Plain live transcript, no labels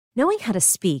Knowing how to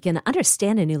speak and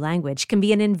understand a new language can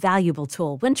be an invaluable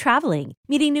tool when traveling,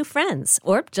 meeting new friends,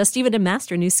 or just even to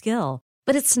master a new skill.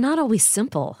 But it's not always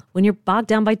simple when you're bogged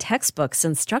down by textbooks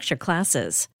and structured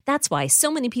classes. That's why so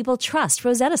many people trust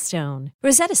Rosetta Stone.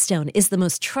 Rosetta Stone is the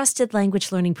most trusted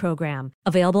language learning program,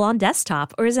 available on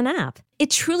desktop or as an app. It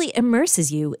truly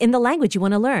immerses you in the language you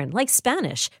want to learn, like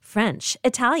Spanish, French,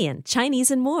 Italian,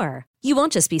 Chinese, and more. You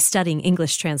won't just be studying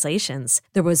English translations.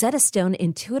 The Rosetta Stone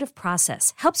intuitive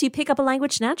process helps you pick up a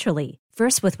language naturally,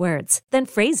 first with words, then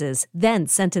phrases, then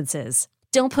sentences.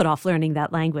 Don't put off learning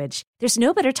that language. There's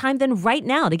no better time than right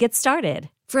now to get started.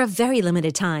 For a very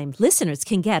limited time, listeners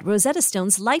can get Rosetta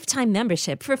Stone's lifetime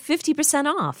membership for 50%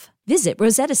 off. Visit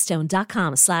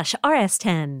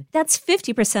rosettastone.com/rs10. That's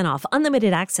 50% off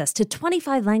unlimited access to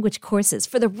 25 language courses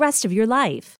for the rest of your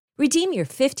life. Redeem your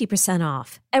 50%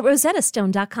 off at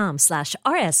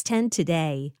rosettastone.com/rs10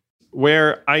 today.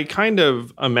 Where I kind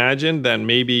of imagined that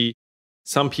maybe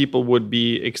some people would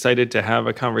be excited to have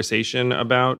a conversation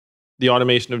about the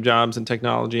automation of jobs and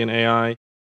technology and AI.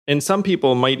 And some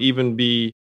people might even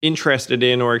be interested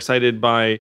in or excited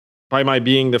by my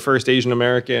being the first Asian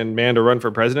American man to run for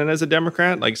president as a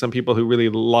Democrat. Like some people who really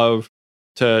love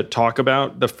to talk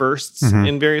about the firsts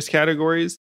in various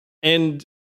categories. And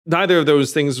neither of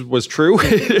those things was true.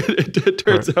 It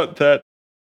turns out that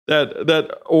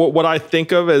what I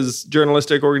think of as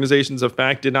journalistic organizations of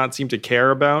fact did not seem to care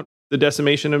about the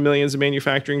decimation of millions of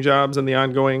manufacturing jobs and the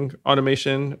ongoing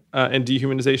automation and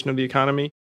dehumanization of the economy.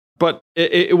 But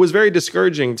it was very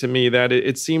discouraging to me that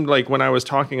it seemed like when I was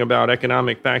talking about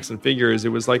economic facts and figures, it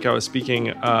was like I was speaking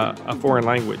a foreign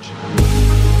language.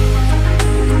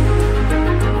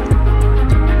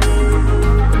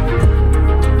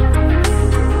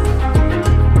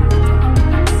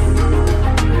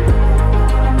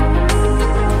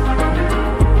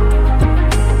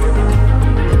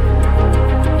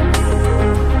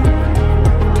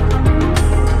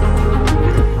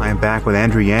 Back with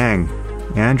Andrew Yang.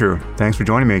 Andrew, thanks for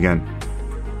joining me again.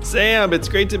 Sam, it's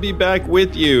great to be back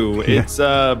with you. Yeah. It's,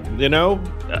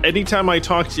 anytime I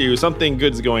talk to you, something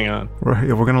good's going on. We're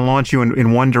going to launch you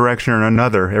in one direction or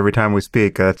another every time we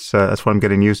speak. That's what I'm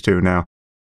getting used to now.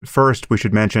 First, we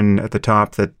should mention at the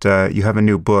top that you have a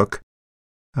new book.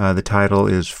 The title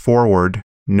is Forward,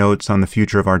 Notes on the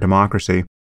Future of Our Democracy,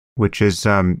 which is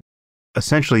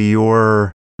essentially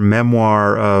your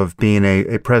memoir of being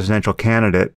a presidential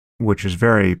candidate, which is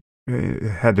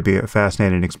had to be a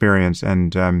fascinating experience,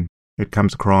 and it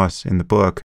comes across in the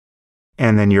book.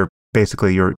 And then your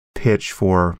pitch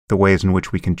for the ways in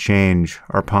which we can change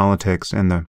our politics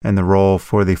and the role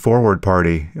for the Forward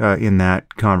Party in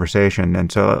that conversation.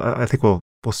 And so I think we'll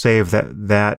save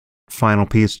that final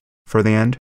piece for the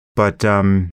end. But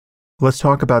let's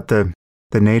talk about the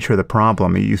nature of the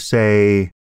problem. You say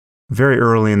very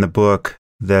early in the book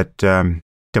that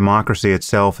democracy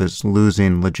itself is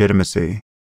losing legitimacy.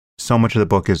 So much of the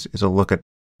book is a look at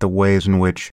the ways in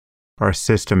which our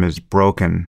system is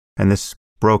broken. And this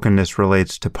brokenness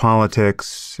relates to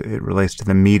politics, it relates to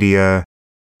the media,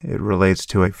 it relates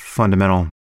to a fundamental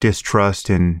distrust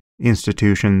in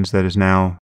institutions that is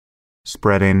now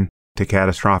spreading to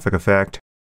catastrophic effect.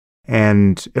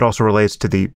 And it also relates to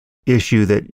the issue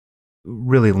that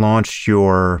really launched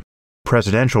your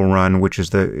presidential run, which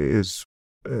is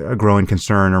a growing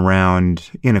concern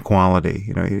around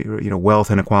inequality,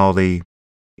 wealth inequality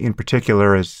in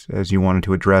particular, as you wanted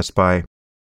to address by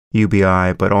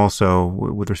UBI, but also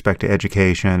with respect to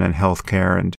education and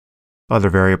healthcare and other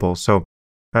variables. So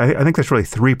I think there's really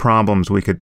three problems we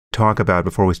could talk about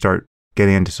before we start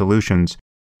getting into solutions: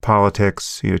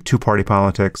 politics, two-party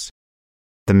politics,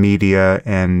 the media,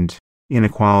 and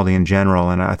inequality in general.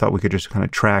 And I thought we could just kind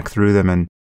of track through them and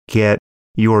get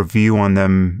your view on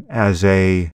them as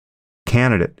a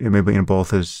candidate, maybe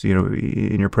both as,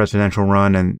 in your presidential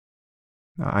run, and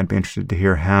I'd be interested to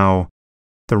hear how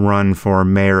the run for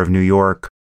mayor of New York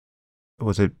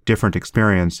was a different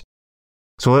experience.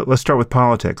 So let's start with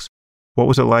politics. What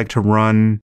was it like to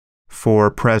run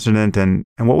for president, and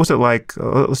what was it like,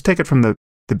 let's take it from the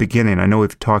beginning. I know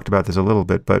we've talked about this a little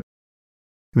bit, but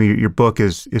your book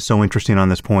is so interesting on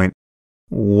this point.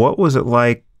 What was it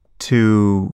like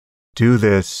to do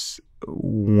this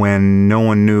when no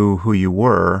one knew who you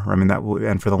were?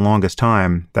 And for the longest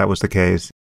time, that was the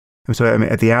case. And so,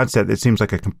 at the outset, it seems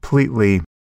like a completely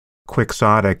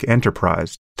quixotic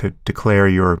enterprise to declare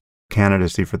your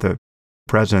candidacy for the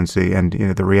presidency, and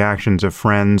the reactions of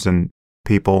friends and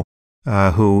people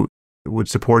who would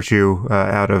support you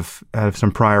out of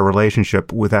some prior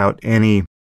relationship without any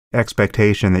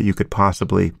expectation that you could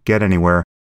possibly get anywhere.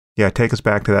 Yeah, take us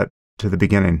back to the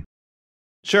beginning.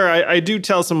 Sure, I do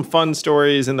tell some fun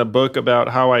stories in the book about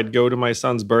how I'd go to my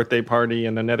son's birthday party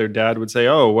and another dad would say,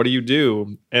 "Oh, what do you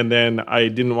do?" And then I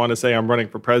didn't want to say I'm running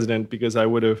for president because I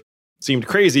would have seemed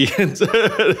crazy. And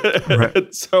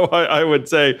Right. so I would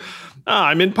say,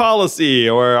 I'm in policy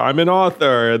or I'm an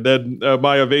author. And then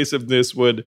my evasiveness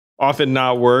would often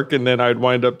not work. And then I'd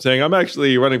wind up saying, I'm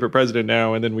actually running for president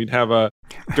now. And then we'd have a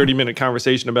 30-minute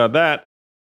conversation about that.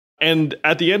 And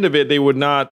at the end of it, they would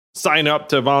not sign up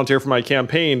to volunteer for my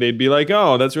campaign. They'd be like,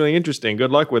 "Oh, that's really interesting.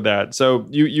 Good luck with that." So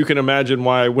you can imagine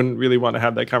why I wouldn't really want to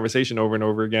have that conversation over and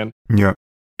over again. Yeah.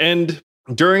 And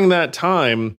during that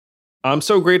time, I'm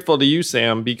so grateful to you,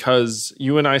 Sam, because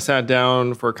you and I sat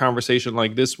down for a conversation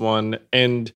like this one,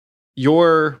 and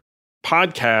your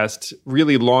podcast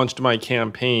really launched my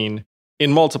campaign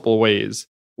in multiple ways.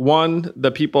 One,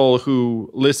 the people who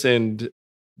listened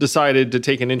decided to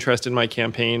take an interest in my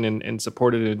campaign and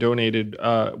supported and donated,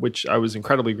 which I was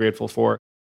incredibly grateful for.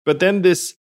 But then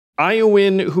this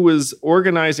Iowan who was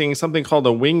organizing something called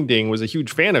a Wingding was a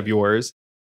huge fan of yours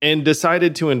and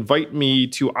decided to invite me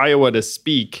to Iowa to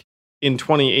speak in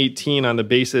 2018 on the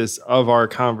basis of our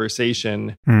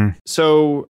conversation.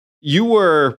 So you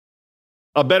were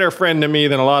a better friend to me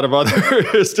than a lot of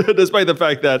others, despite the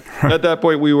fact that at that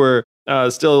point we were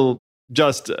still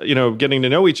just, getting to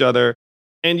know each other.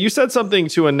 And you said something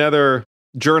to another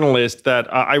journalist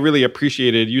that I really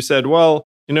appreciated. You said, "Well,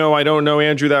 I don't know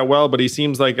Andrew that well, but he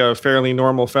seems like a fairly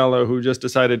normal fellow who just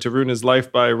decided to ruin his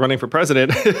life by running for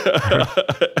president."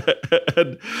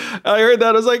 And I heard that.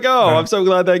 I was like, "Oh, I'm so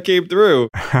glad that came through."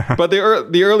 But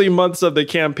the early months of the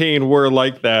campaign were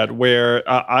like that, where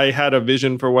I had a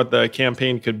vision for what the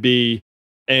campaign could be.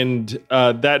 And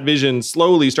that vision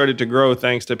slowly started to grow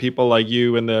thanks to people like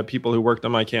you and the people who worked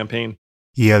on my campaign.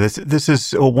 Yeah, this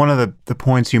is one of the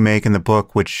points you make in the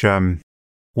book, which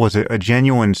was a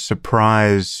genuine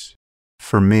surprise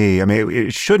for me. I mean,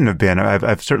 it shouldn't have been.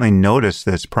 I've certainly noticed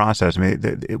this process. I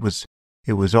mean, it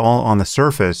was all on the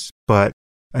surface, but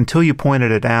until you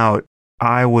pointed it out,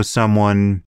 I was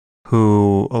someone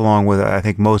who, along with I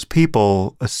think most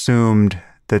people, assumed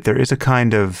that there is a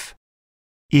kind of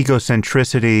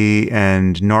egocentricity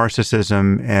and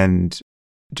narcissism and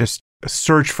just a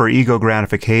search for ego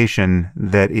gratification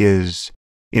that is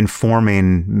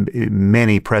informing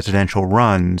many presidential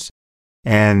runs.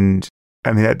 And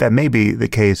I mean, that may be the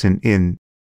case in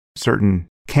certain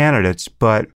candidates,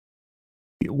 but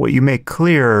what you make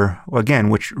clear, again,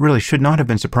 which really should not have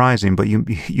been surprising, but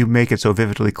you make it so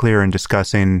vividly clear in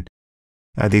discussing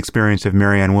the experience of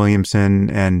Marianne Williamson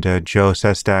and Joe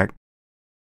Sestak,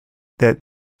 that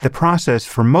the process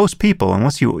for most people,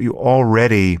 unless you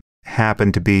already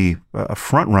happen to be a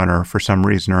front runner for some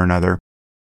reason or another,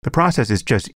 the process is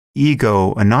just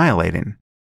ego annihilating.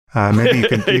 Maybe you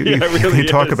can really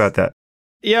talk about that.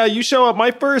 Yeah, you show up. My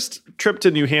first trip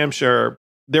to New Hampshire,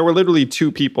 there were literally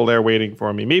two people there waiting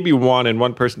for me. Maybe one, and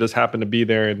one person just happened to be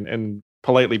there and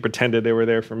politely pretended they were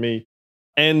there for me.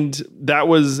 And that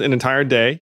was an entire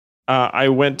day. I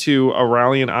went to a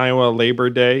rally in Iowa Labor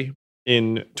Day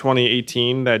in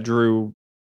 2018 that drew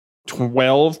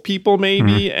 12 people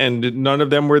maybe, and none of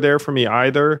them were there for me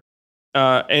either.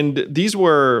 And these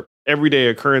were everyday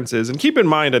occurrences. And keep in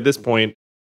mind at this point,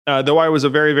 though I was a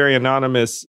very, very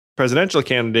anonymous presidential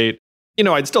candidate,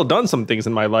 I'd still done some things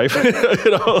in my life.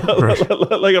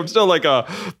 Like I'm still like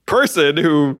a person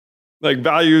who like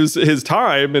values his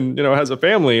time and, has a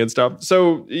family and stuff.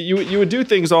 So you would do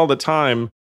things all the time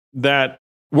that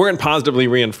weren't positively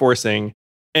reinforcing.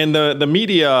 And the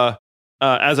media,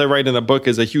 as I write in the book,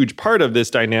 is a huge part of this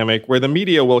dynamic where the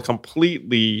media will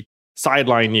completely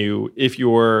sideline you if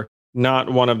you're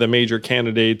not one of the major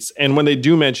candidates. And when they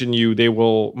do mention you, they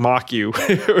will mock you.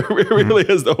 It really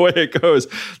is the way it goes,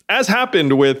 as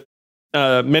happened with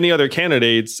many other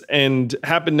candidates and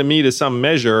happened to me to some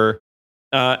measure.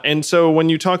 And so when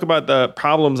you talk about the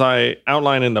problems I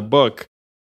outline in the book,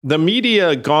 the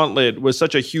media gauntlet was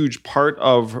such a huge part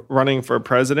of running for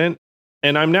president.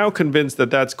 And I'm now convinced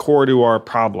that that's core to our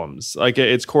problems. Like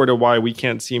it's core to why we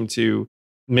can't seem to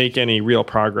make any real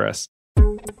progress.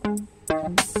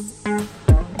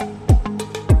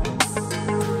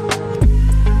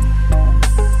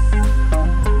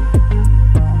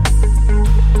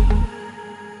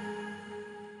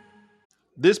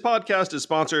 This podcast is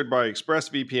sponsored by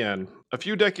ExpressVPN. A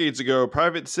few decades ago,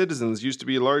 private citizens used to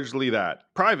be largely that.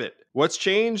 Private. What's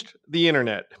changed? The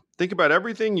internet. Think about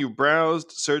everything you've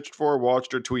browsed, searched for,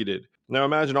 watched, or tweeted. Now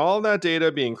imagine all of that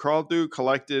data being crawled through,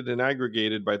 collected, and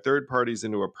aggregated by third parties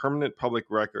into a permanent public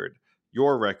record.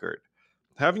 Your record.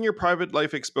 Having your private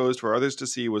life exposed for others to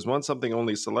see was once something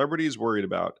only celebrities worried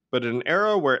about. But in an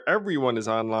era where everyone is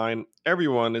online,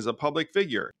 everyone is a public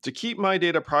figure. To keep my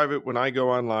data private when I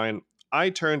go online, I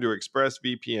turn to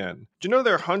ExpressVPN. Do you know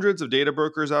there are hundreds of data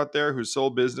brokers out there whose sole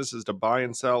business is to buy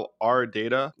and sell our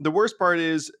data? The worst part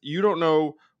is you don't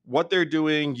know what they're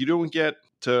doing. You don't get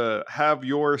to have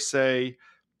your say.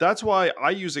 That's why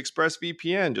I use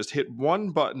ExpressVPN. Just hit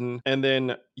one button and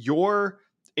then your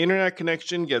internet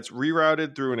connection gets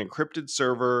rerouted through an encrypted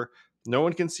server. No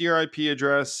one can see your IP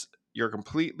address. You're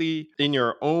completely in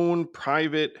your own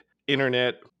private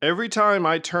internet. Every time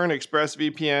I turn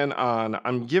ExpressVPN on,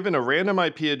 I'm given a random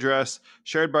IP address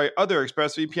shared by other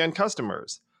ExpressVPN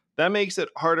customers. That makes it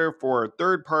harder for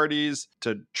third parties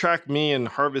to track me and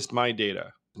harvest my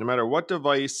data. No matter what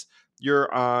device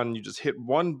you're on, you just hit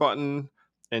one button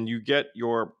and you get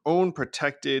your own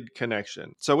protected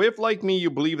connection. So if, like me, you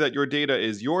believe that your data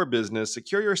is your business,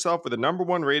 secure yourself with the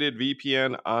 #1 rated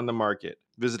VPN on the market.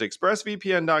 Visit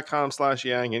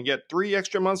expressvpn.com/yang and get 3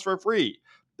 extra months for free.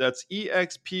 That's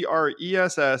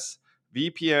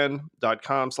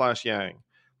expressvpn.com/yang.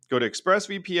 Go to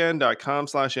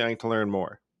expressvpn.com/yang to learn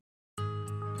more.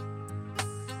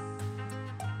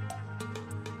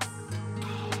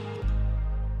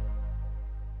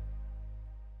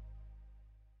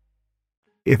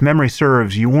 If memory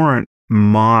serves, you weren't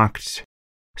mocked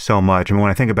so much. I mean,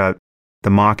 when I think about the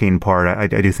mocking part, I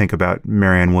do think about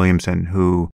Marianne Williamson,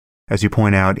 who, as you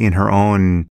point out, in her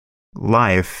own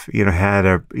life, had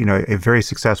a very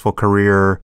successful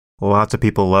career. Lots of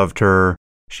people loved her.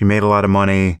 She made a lot of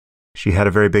money. She had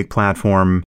a very big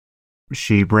platform.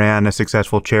 She ran a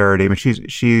successful charity. I mean,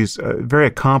 she's very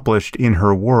accomplished in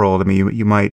her world. I mean, you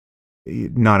might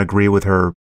not agree with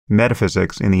her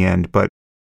metaphysics in the end, but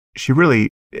she really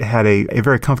had a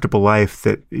very comfortable life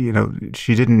that,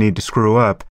 she didn't need to screw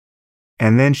up.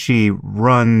 And then she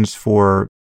runs for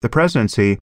the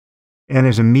presidency and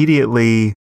is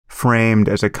immediately framed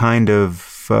as a kind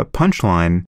of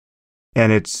punchline.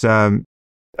 And it's, I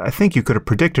think you could have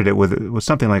predicted it with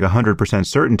something like 100%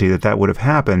 certainty that would have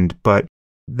happened. But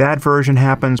that version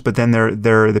happens. But then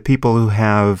there are the people who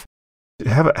have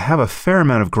a fair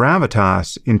amount of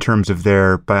gravitas in terms of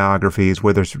their biographies,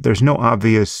 where there's no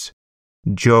obvious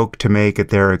joke to make at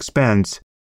their expense,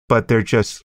 but they're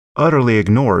just utterly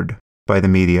ignored by the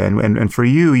media. And for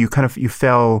you, you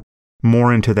fell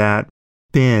more into that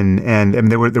bin. And I mean,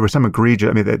 there were some egregious.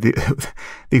 I mean, the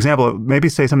example. Maybe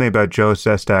say something about Joe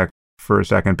Sestak for a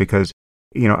second, because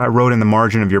I wrote in the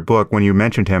margin of your book when you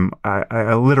mentioned him,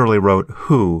 I literally wrote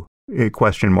 "who?"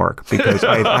 Because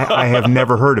I have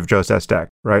never heard of Joe Sestak,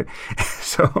 right?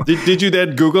 So did you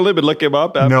then Google him and look him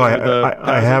up? No,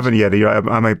 I haven't yet.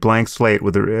 I'm a blank slate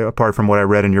apart from what I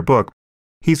read in your book.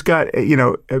 He's got,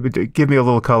 give me a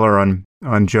little color on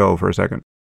Joe for a second.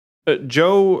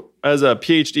 Joe, as a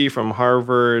PhD from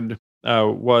Harvard,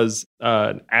 was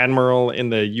an admiral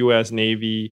in the U.S.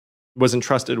 Navy, was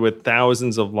entrusted with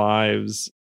thousands of lives,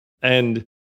 and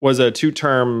was a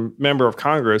 2-term member of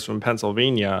Congress from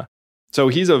Pennsylvania. So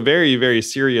he's a very, very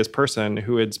serious person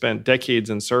who had spent decades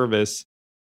in service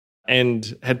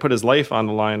and had put his life on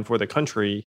the line for the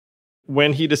country.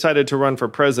 When he decided to run for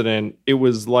president, it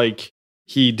was like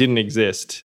he didn't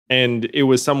exist. And it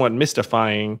was somewhat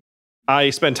mystifying. I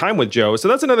spent time with Joe. So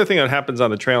that's another thing that happens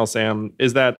on the trail, Sam,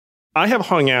 is that I have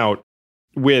hung out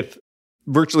with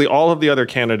virtually all of the other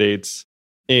candidates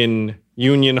in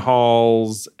union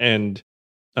halls and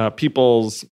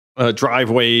people's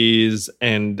driveways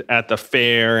and at the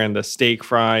fair and the steak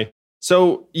fry.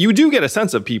 So you do get a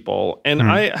sense of people. And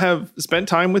I have spent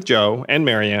time with Joe and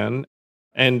Marianne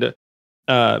and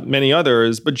many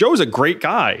others. But Joe's a great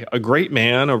guy, a great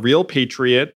man, a real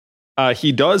patriot.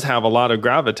 He does have a lot of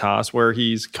gravitas where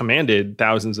he's commanded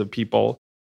thousands of people.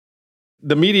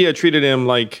 The media treated him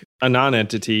like a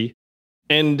non-entity.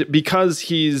 And because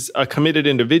he's a committed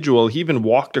individual, he even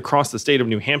walked across the state of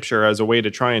New Hampshire as a way to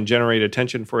try and generate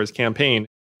attention for his campaign,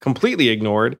 completely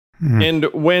ignored. And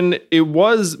when it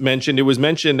was mentioned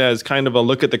as kind of a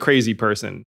look at the crazy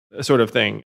person sort of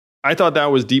thing. I thought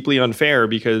that was deeply unfair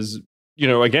because,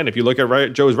 again, if you look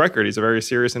at Joe's record, he's a very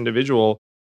serious individual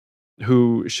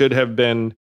who should have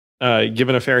been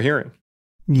given a fair hearing.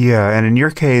 Yeah, and in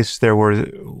your case, there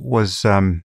was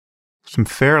some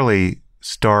fairly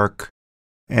stark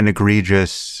and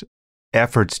egregious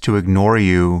efforts to ignore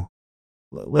you,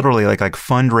 literally like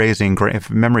fundraising. If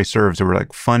memory serves, there were like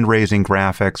fundraising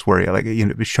graphics where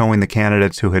showing the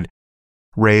candidates who had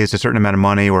raised a certain amount of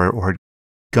money or had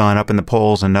gone up in the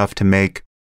polls enough to make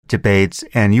debates,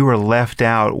 and you were left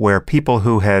out where people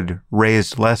who had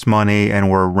raised less money and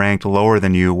were ranked lower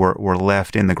than you were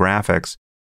left in the graphics.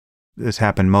 this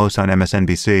happened most on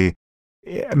MSNBC.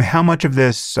 I mean, how much of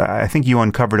this, I think you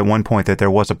uncovered at one point that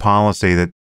there was a policy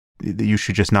that you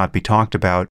should just not be talked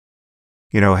about.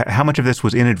 How much of this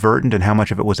was inadvertent and how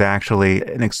much of it was actually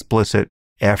an explicit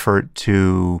effort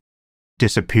to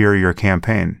disappear your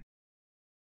campaign?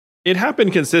 It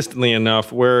happened consistently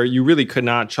enough where you really could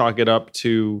not chalk it up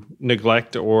to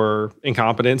neglect or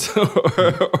incompetence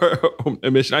or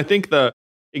omission. I think the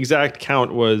exact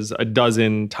count was a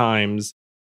dozen times.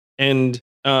 And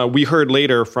we heard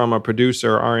later from a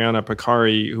producer, Ariana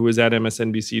Picari, who was at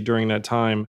MSNBC during that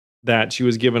time, that she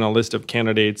was given a list of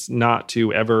candidates not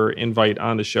to ever invite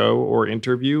on the show or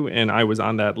interview, and I was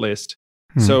on that list.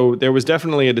 So there was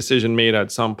definitely a decision made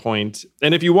at some point.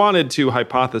 And if you wanted to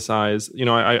hypothesize,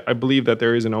 I believe that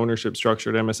there is an ownership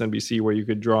structure at MSNBC where you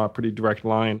could draw a pretty direct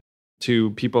line to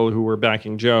people who were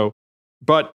backing Joe.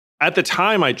 But at the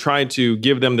time, I tried to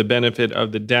give them the benefit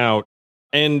of the doubt.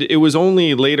 And it was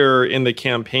only later in the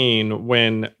campaign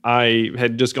when I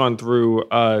had just gone through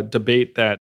a debate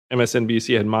that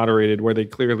MSNBC had moderated where they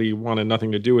clearly wanted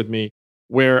nothing to do with me,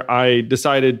 where I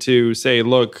decided to say,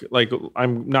 look,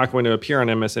 I'm not going to appear on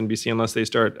MSNBC unless they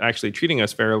start actually treating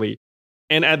us fairly.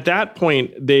 And at that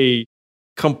point, they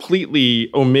completely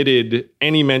omitted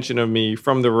any mention of me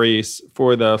from the race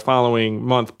for the following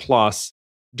month plus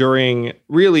during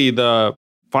really the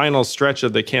final stretch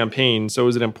of the campaign. So it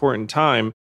was an important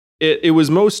time. It was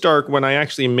most stark when I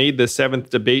actually made the 7th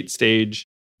debate stage,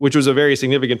 which was a very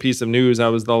significant piece of news. I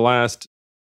was the last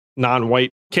non-white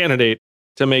candidate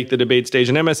to make the debate stage.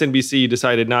 And MSNBC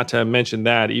decided not to mention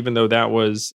that, even though that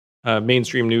was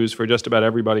mainstream news for just about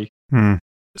everybody.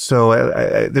 So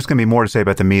there's going to be more to say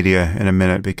about the media in a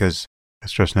minute because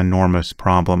it's just an enormous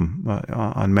problem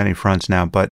on many fronts now.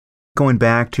 But going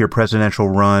back to your presidential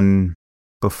run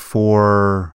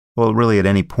before, well, really at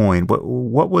any point,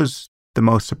 what was the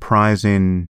most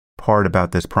surprising part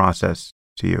about this process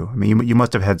to you? I mean, you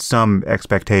must have had some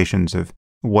expectations of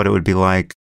what it would be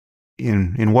like.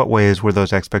 In what ways were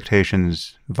those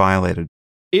expectations violated?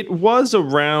 It was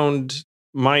around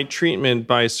my treatment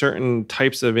by certain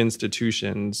types of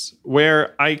institutions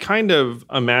where I kind of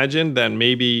imagined that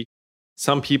maybe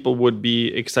some people would be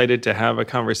excited to have a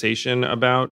conversation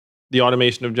about the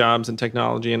automation of jobs and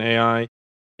technology and AI.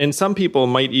 And some people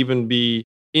might even be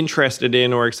interested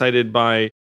in or excited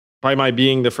by my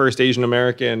being the first Asian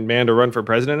American man to run for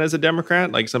president as a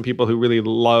Democrat, like some people who really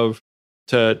love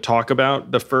to talk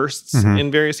about the firsts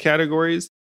in various categories.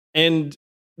 And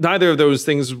neither of those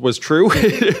things was true.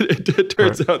 It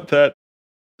turns out that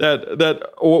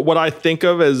what I think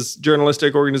of as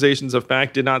journalistic organizations of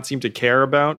fact did not seem to care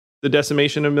about the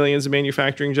decimation of millions of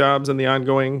manufacturing jobs and the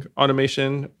ongoing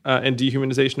automation and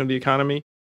dehumanization of the economy.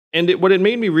 And what it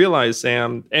made me realize,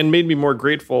 Sam, and made me more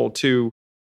grateful to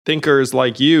thinkers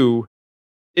like you,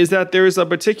 is that there's a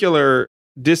particular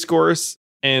discourse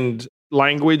and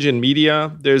language in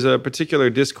media. There's a particular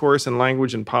discourse and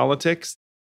language in politics.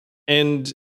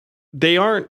 And they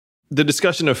aren't the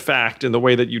discussion of fact in the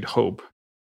way that you'd hope.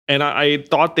 And I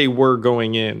thought they were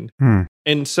going in.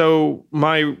 And so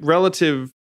my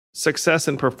relative success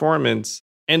and performance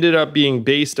ended up being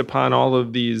based upon all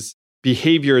of these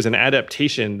behaviors and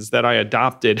adaptations that I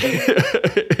adopted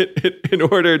in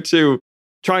order to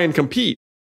try and compete.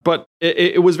 But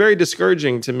it was very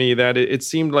discouraging to me that it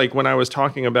seemed like when I was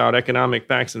talking about economic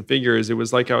facts and figures, it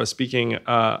was like I was speaking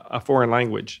a foreign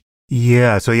language.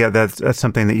 Yeah, so that's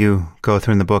something that you go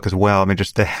through in the book as well. I mean,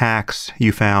 just the hacks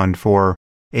you found for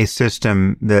a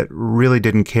system that really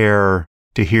didn't care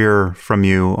to hear from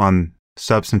you on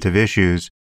substantive issues,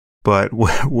 but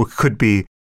could be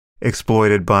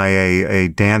exploited by a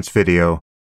dance video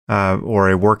or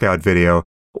a workout video.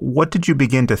 What did you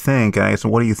begin to think, and I guess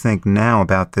what do you think now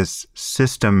about this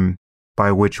system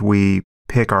by which we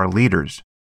pick our leaders,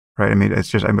 right? I mean,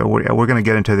 we're going to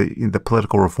get into the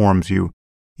political reforms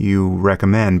you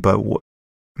recommend, but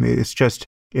it's just,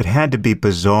 it had to be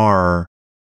bizarre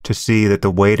to see that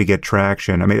the way to get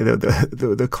traction, I mean,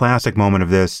 the classic moment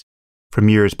of this from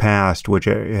years past, which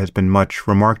has been much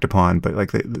remarked upon, but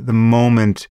like the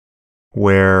moment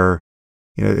where,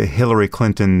 Hillary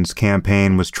Clinton's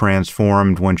campaign was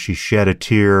transformed when she shed a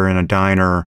tear in a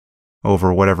diner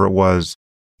over whatever it was.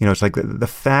 It's like the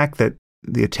fact that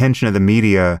the attention of the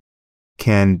media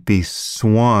can be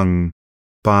swung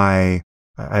by,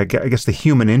 I guess, the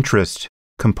human interest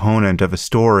component of a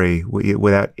story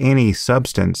without any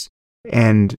substance.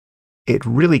 And it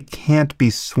really can't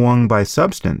be swung by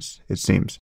substance, it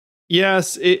seems.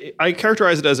 Yes, I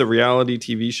characterize it as a reality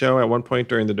TV show at one point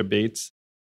during the debates.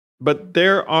 But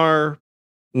there are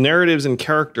narratives and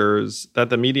characters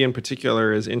that the media in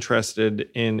particular is interested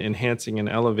in enhancing and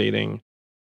elevating.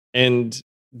 And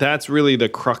that's really the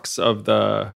crux of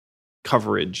the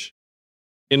coverage.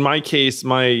 In my case,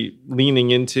 my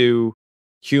leaning into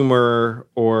humor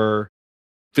or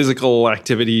physical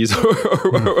activities or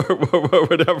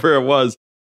whatever it was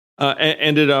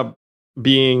ended up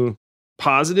being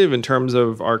positive in terms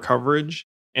of our coverage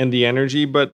and the energy.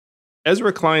 But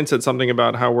Ezra Klein said something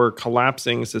about how we're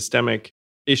collapsing systemic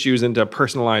issues into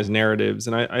personalized narratives.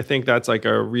 And I think that's like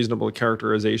a reasonable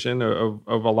characterization of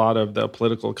a lot of the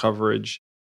political coverage,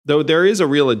 though there is a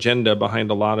real agenda behind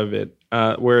a lot of it,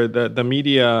 where the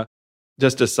media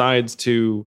just decides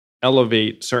to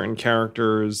elevate certain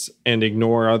characters and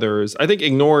ignore others. I think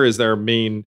ignore is their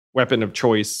main weapon of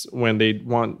choice when they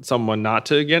want someone not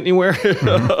to get anywhere.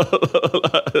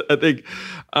 I think,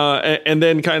 and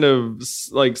then kind of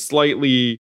like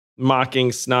slightly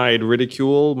mocking, snide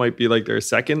ridicule might be like their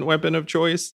second weapon of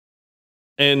choice.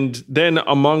 And then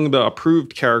among the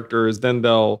approved characters, then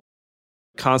they'll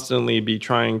constantly be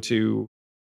trying to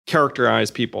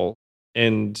characterize people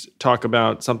and talk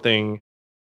about something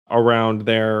around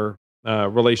their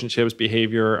relationships,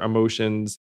 behavior,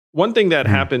 emotions. One thing that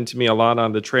happened to me a lot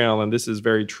on the trail, and this is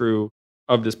very true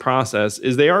of this process,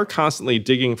 is they are constantly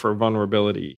digging for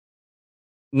vulnerability.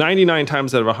 99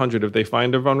 times out of 100, if they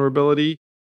find a vulnerability,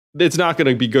 it's not going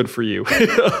to be good for you.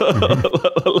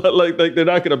 like they're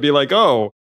not going to be like,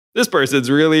 oh, this person's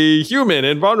really human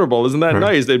and vulnerable. Isn't that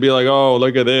nice? They'd be like, oh,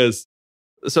 look at this.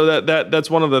 So that's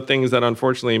one of the things that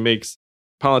unfortunately makes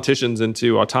politicians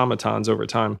into automatons over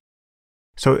time.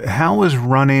 So how is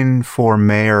running for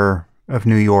mayor of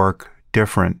New York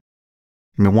different?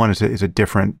 I mean, one is a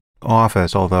different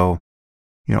office, although,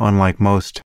 unlike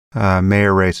most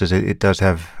mayor races, it does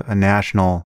have a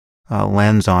national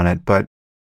lens on it. But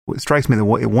it strikes me that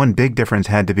one big difference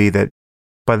had to be that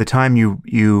by the time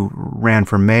you ran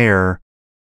for mayor,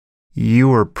 you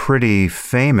were pretty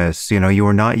famous. You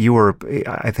were,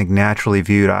 I think, naturally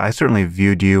viewed. I certainly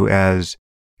viewed you as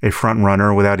a front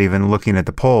runner without even looking at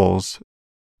the polls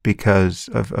because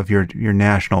of your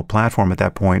national platform at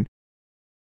that point.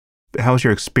 How was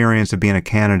your experience of being a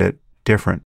candidate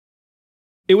different?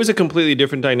 It was a completely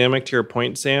different dynamic to your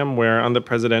point, Sam, where on the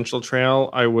presidential trail,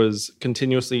 I was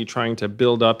continuously trying to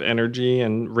build up energy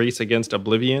and race against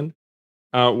oblivion.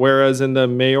 Whereas in the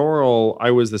mayoral,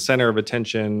 I was the center of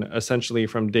attention essentially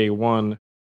from day one.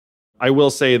 I will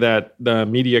say that the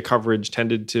media coverage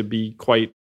tended to be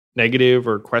quite negative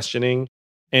or questioning,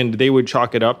 and they would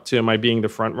chalk it up to my being the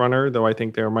front runner, though I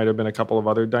think there might have been a couple of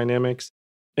other dynamics.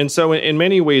 And so in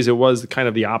many ways, it was kind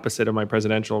of the opposite of my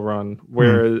presidential run,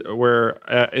 where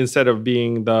instead of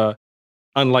being the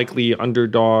unlikely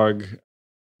underdog,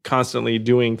 constantly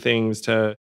doing things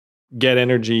to get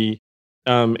energy,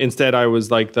 instead I was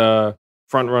like the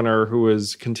front runner who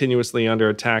was continuously under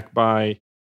attack by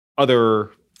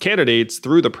other candidates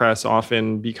through the press,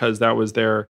 often because that was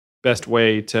their best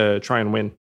way to try and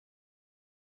win.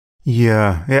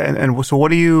 Yeah. And so what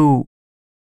do you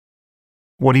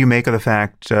make of the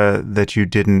fact that you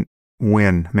didn't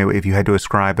win? Maybe if you had to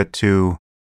ascribe it to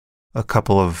a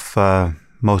couple of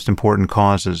most important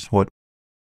causes, what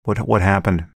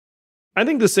happened? I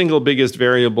think the single biggest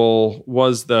variable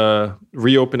was the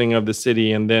reopening of the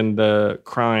city and then the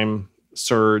crime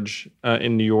surge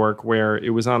in New York, where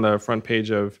it was on the front page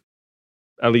of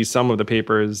at least some of the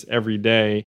papers every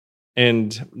day.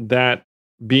 And that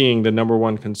being the number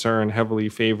one concern heavily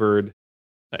favored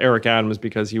Eric Adams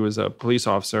because he was a police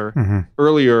officer. Mm-hmm.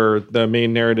 Earlier, the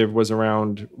main narrative was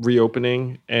around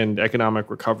reopening and economic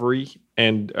recovery.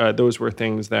 And those were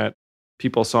things that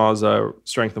people saw as a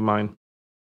strength of mine.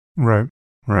 Right.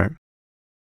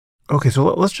 Okay, so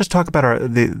let's just talk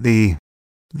about the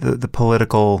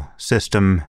political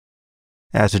system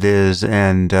as it is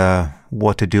and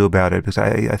what to do about it. Because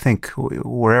I think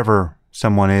wherever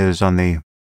someone is on the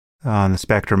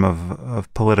spectrum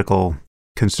of political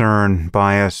concern,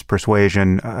 bias,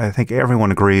 persuasion, I think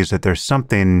everyone agrees that there's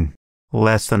something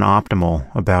less than optimal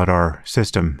about our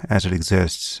system as it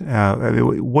exists.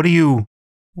 What do you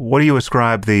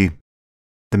ascribe the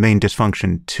main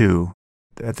dysfunction to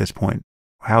at this point?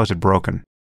 How is it broken?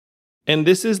 And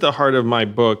this is the heart of my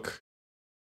book.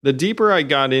 The deeper I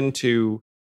got into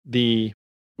the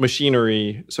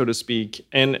machinery, so to speak,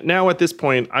 and now at this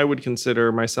point, I would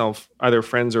consider myself either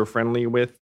friends or friendly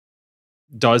with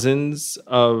dozens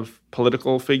of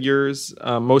political figures,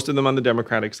 most of them on the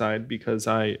Democratic side because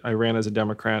I ran as a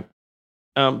Democrat.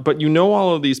 But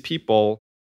all of these people,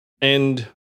 and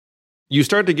you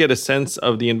start to get a sense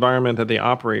of the environment that they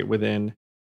operate within,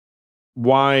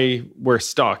 why we're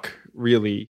stuck,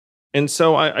 really. And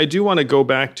so I do want to go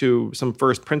back to some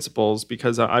first principles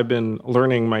because I've been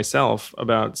learning myself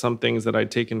about some things that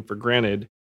I'd taken for granted.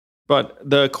 But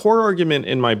the core argument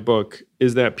in my book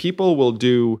is that people will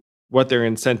do what their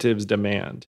incentives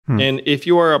demand. And if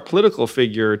you are a political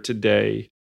figure today,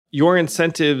 your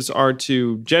incentives are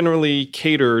to generally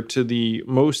cater to the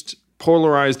most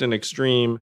polarized and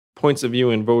extreme points of view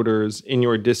in voters in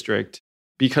your district,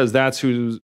 because that's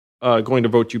who's going to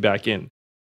vote you back in.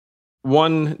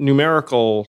 One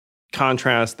numerical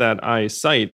contrast that I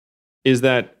cite is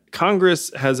that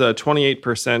Congress has a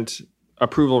 28%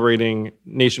 approval rating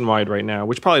nationwide right now,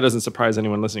 which probably doesn't surprise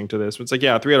anyone listening to this. It's like,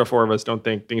 yeah, 3 out of 4 of us don't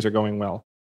think things are going well.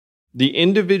 The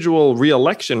individual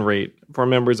reelection rate for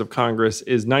members of Congress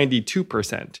is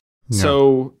 92%. Yeah.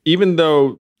 So even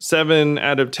though 7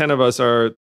 out of 10 of us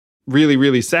are really,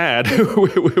 really sad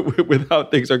with how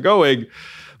things are going,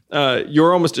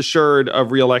 you're almost assured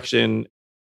of reelection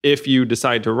if you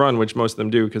decide to run, which most of them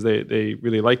do because they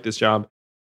really like this job.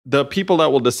 The people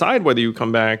that will decide whether you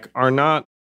come back are not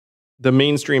the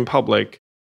mainstream public,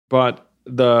 but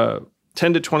the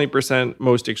 10 to 20%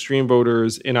 most extreme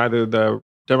voters in either the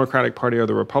Democratic Party or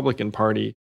the Republican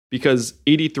Party, because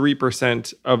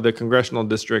 83% of the congressional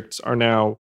districts are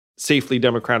now safely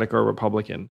Democratic or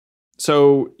Republican.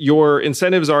 So your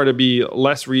incentives are to be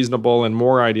less reasonable and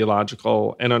more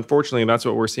ideological. And unfortunately, that's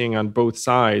what we're seeing on both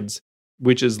sides,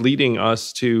 which is leading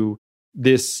us to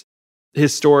this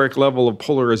historic level of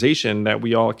polarization that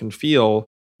we all can feel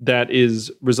that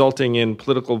is resulting in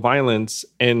political violence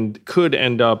and could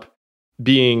end up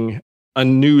being a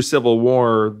new civil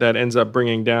war that ends up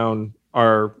bringing down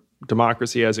our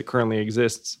democracy as it currently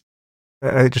exists.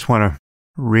 I just want to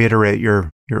reiterate your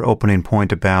opening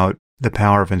point about the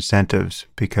power of incentives,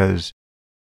 because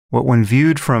when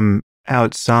viewed from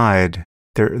outside,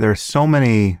 there are so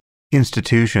many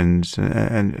institutions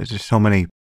and there's so many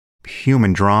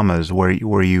human dramas where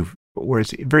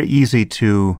it's very easy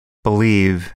to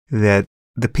believe that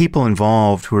the people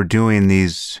involved who are doing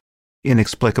these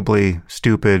inexplicably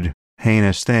stupid,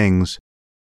 heinous things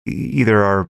either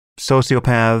are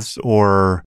sociopaths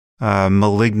or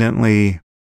malignantly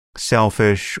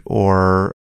selfish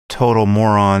or total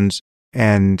morons.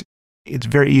 And it's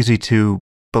very easy to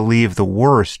believe the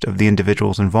worst of the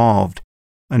individuals involved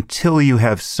until you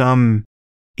have some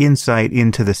insight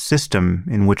into the system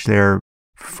in which they're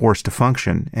forced to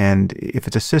function. And if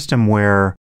it's a system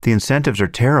where the incentives are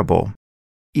terrible,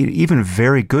 even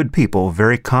very good people,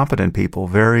 very competent people,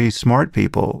 very smart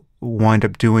people wind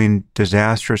up doing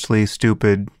disastrously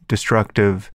stupid,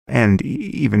 destructive, and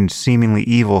even seemingly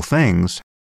evil things.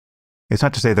 It's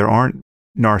not to say there aren't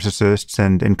narcissists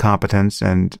and incompetents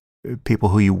and people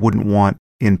who you wouldn't want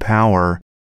in power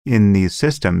in these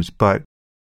systems, but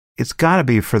it's got to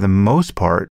be, for the most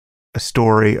part, a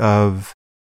story of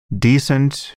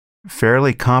decent,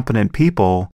 fairly competent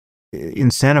people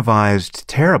incentivized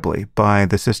terribly by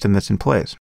the system that's in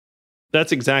place.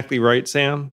 That's exactly right,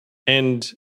 Sam. And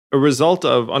a result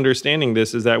of understanding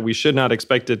this is that we should not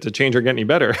expect it to change or get any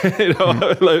better.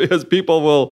 Because people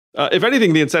will, if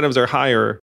anything, the incentives are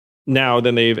higher now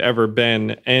than they've ever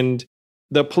been. And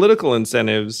the political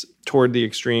incentives toward the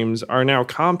extremes are now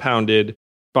compounded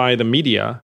by the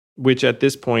media, which at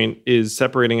this point is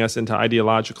separating us into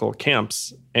ideological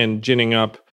camps and ginning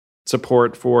up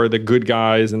support for the good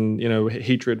guys and,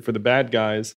 hatred for the bad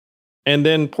guys. And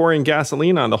then pouring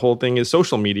gasoline on the whole thing is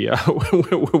social media,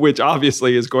 which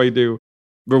obviously is going to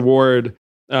reward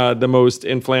the most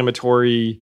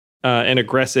inflammatory and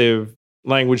aggressive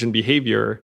language and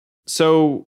behavior.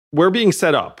 So we're being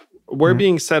set up. We're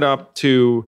being set up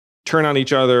to turn on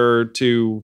each other,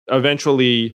 to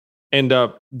eventually end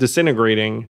up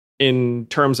disintegrating in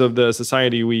terms of the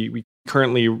society we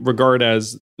currently regard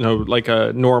as, like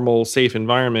a normal, safe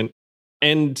environment.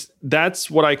 And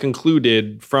that's what I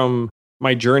concluded from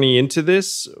my journey into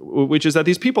this, which is that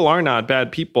these people are not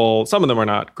bad people. Some of them are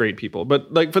not great people,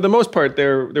 but like for the most part,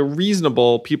 they're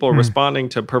reasonable people responding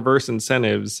to perverse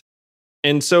incentives.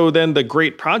 And so then the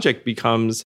great project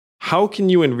becomes, how can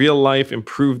you in real life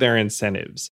improve their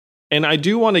incentives? And I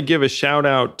do want to give a shout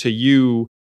out to you.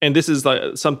 And this is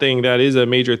like something that is a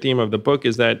major theme of the book,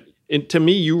 is that to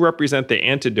me, you represent the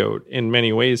antidote in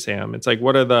many ways, Sam. It's like,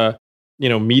 what are the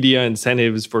media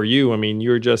incentives for you? I mean,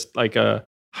 you're just like a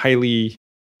highly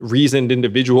reasoned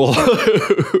individual.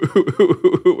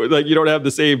 Like, you don't have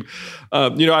the same, I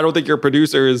don't think your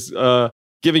producer is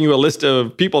giving you a list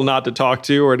of people not to talk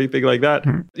to or anything like that.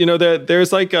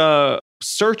 There's like a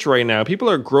search right now. People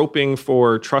are groping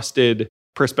for trusted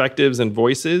perspectives and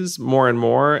voices more and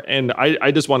more. And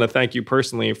I just want to thank you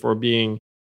personally for being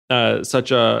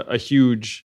such a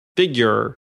huge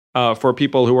figure for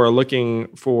people who are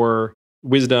looking for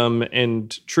wisdom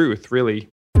and truth, really.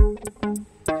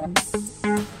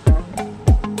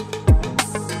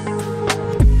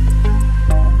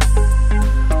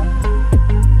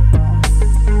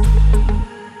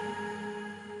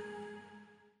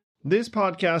 This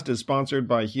podcast is sponsored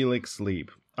by Helix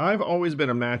Sleep. I've always been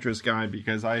a mattress guy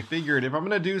because I figured if I'm going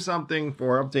to do something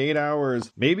for up to 8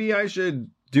 hours, maybe I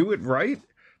should do it right.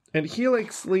 And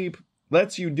Helix Sleep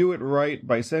lets you do it right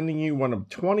by sending you one of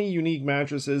 20 unique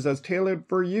mattresses that's tailored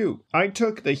for you. I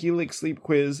took the Helix Sleep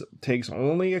quiz, takes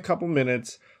only a couple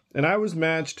minutes, and I was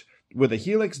matched with a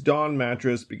Helix Dawn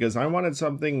mattress because I wanted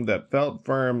something that felt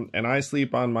firm and I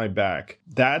sleep on my back.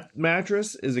 That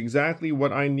mattress is exactly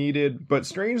what I needed, but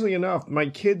strangely enough, my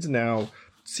kids now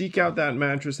seek out that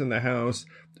mattress in the house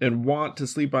and want to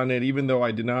sleep on it even though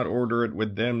I did not order it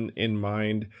with them in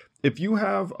mind. If you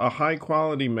have a high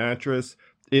quality mattress,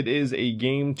 it is a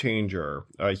game changer,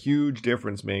 a huge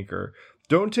difference maker.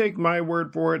 Don't take my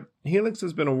word for it. Helix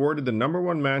has been awarded the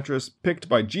 #1 mattress picked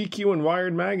by GQ and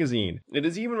Wired magazine. It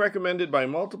is even recommended by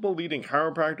multiple leading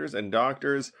chiropractors and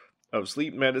doctors of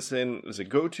sleep medicine as a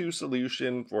go-to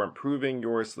solution for improving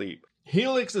your sleep.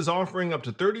 Helix is offering up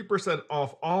to 30%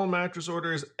 off all mattress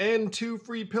orders and 2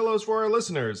 free pillows for our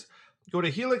listeners. Go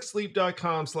to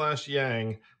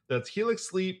helixsleep.com/yang. That's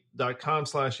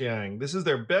helixsleep.com/yang. This is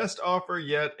their best offer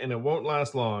yet, and it won't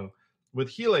last long.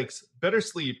 With Helix, better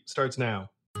sleep starts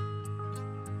now.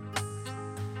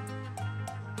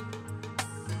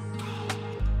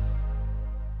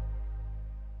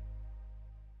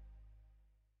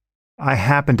 I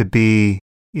happen to be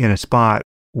in a spot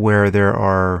where there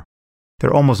are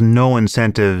almost no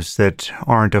incentives that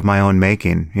aren't of my own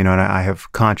making, and I have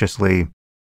consciously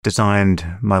designed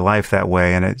my life that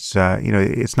way. And it's,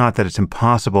 it's not that it's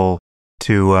impossible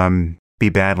to be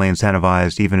badly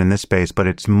incentivized even in this space, but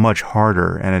it's much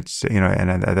harder. And it's,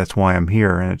 and that's why I'm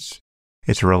here. And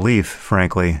it's a relief,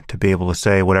 frankly, to be able to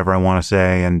say whatever I want to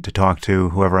say and to talk to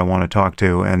whoever I want to talk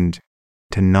to and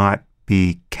to not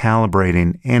be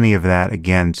calibrating any of that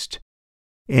against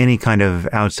any kind of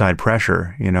outside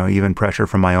pressure, even pressure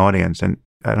from my audience. And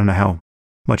I don't know how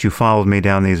much you followed me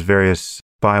down these various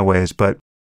byways, but,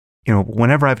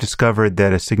 whenever I've discovered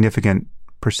that a significant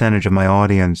percentage of my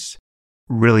audience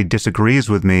really disagrees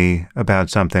with me about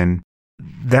something,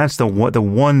 that's the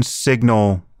one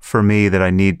signal for me that I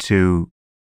need to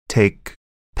take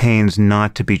pains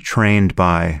not to be trained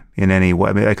by in any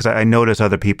way. Because I notice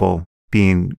other people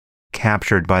being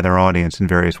captured by their audience in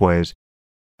various ways.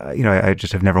 I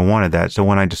just have never wanted that. So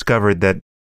when I discovered that,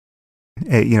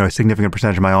 a significant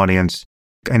percentage of my audience,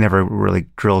 I never really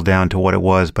drilled down to what it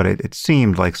was, but it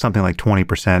seemed like something like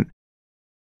 20%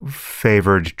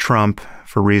 favored Trump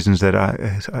for reasons that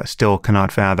I still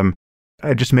cannot fathom.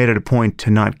 I just made it a point to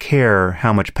not care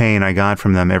how much pain I got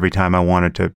from them every time I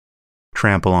wanted to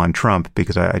trample on Trump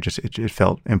because it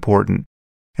felt important.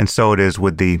 And so it is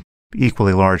with the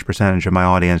equally large percentage of my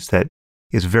audience that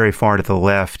is very far to the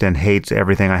left and hates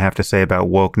everything I have to say about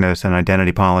wokeness and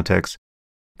identity politics.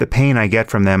 The pain I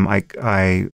get from them,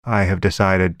 I have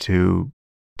decided to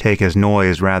take as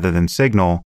noise rather than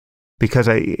signal, because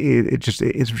it's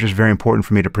just very important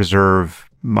for me to preserve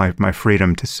my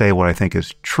freedom to say what I think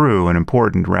is true and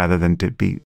important, rather than to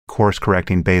be course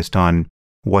correcting based on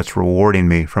what's rewarding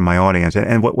me from my audience.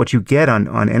 And what you get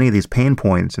on any of these pain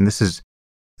points, and this is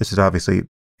obviously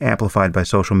amplified by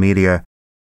social media,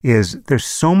 is there's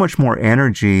so much more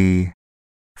energy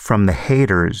from the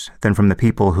haters than from the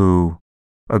people who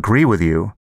agree with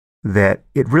you, that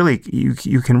it really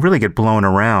you can really get blown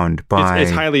around by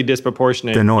it's highly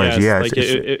disproportionate. The noise, yes.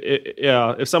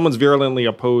 If someone's virulently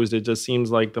opposed, it just seems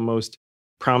like the most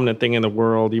prominent thing in the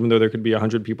world, even though there could be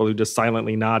 100 people who just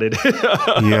silently nodded.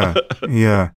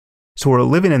 Yeah. So we're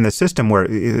living in the system where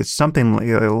it's something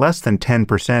less than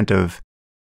 10% of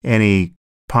any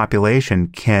population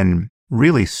can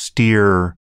really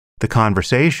steer the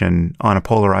conversation on a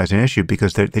polarizing issue,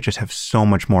 because they just have so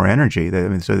much more energy.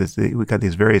 We've got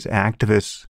these various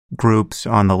activist groups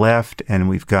on the left, and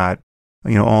we've got,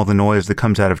 all the noise that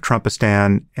comes out of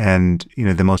Trumpistan and,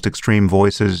 the most extreme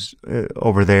voices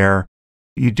over there.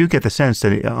 You do get the sense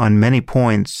that on many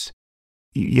points,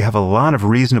 you have a lot of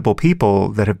reasonable people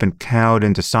that have been cowed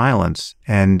into silence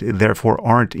and therefore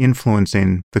aren't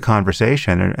influencing the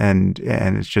conversation. And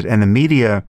the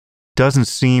media doesn't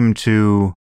seem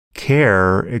to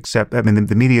care, except,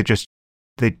 the media just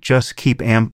keep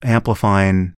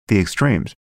amplifying the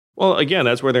extremes. Well, again,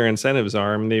 that's where their incentives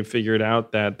are. They've figured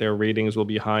out that their ratings will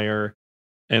be higher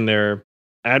and their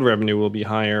ad revenue will be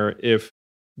higher if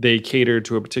they cater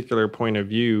to a particular point of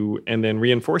view and then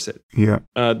reinforce it. Yeah.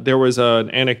 There was an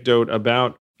anecdote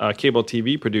about a cable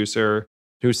TV producer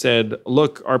who said,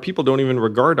 look, our people don't even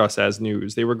regard us as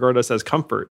news. They regard us as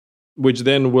comfort, which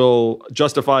then will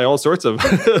justify all sorts of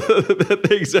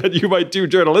things that you might do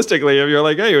journalistically if you're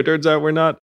like, hey, it turns out we're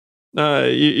not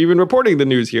even reporting the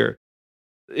news here.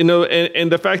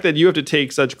 and the fact that you have to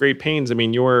take such great pains, I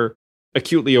mean, you're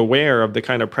acutely aware of the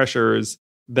kind of pressures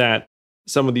that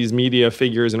some of these media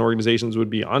figures and organizations would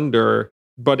be under.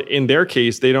 But in their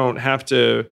case, they don't have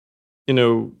to,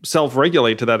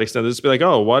 self-regulate to that extent. They just be like,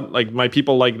 oh, what? Like, my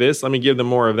people like this, let me give them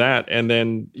more of that. And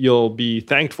then you'll be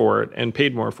thanked for it and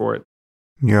paid more for it.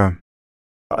 Yeah.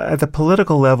 At the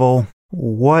political level,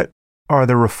 what are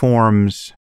the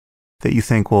reforms that you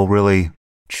think will really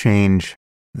change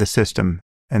the system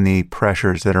and the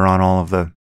pressures that are on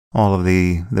all of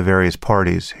the various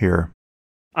parties here?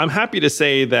 I'm happy to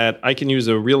say that I can use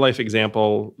a real life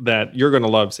example that you're going to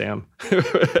love, Sam.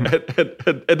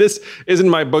 And this isn't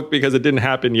my book because it didn't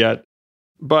happen yet,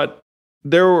 but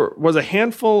there was a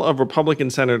handful of Republican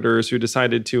senators who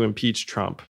decided to impeach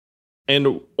Trump.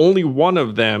 And only one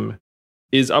of them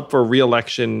is up for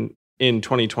re-election in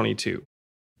 2022.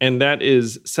 And that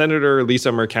is Senator Lisa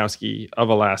Murkowski of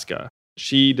Alaska.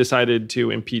 She decided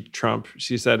to impeach Trump.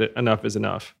 She said enough is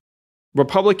enough.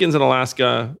 Republicans in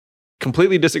Alaska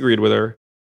completely disagreed with her.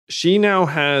 She now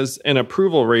has an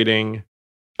approval rating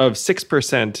of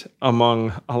 6%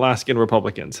 among Alaskan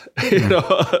Republicans.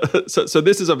 So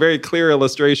this is a very clear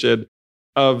illustration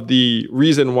of the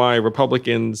reason why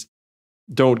Republicans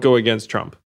don't go against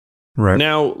Trump. Right.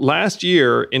 Now, last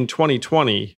year in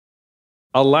 2020,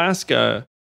 Alaska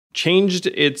changed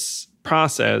its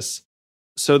process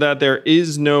so that there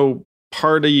is no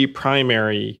party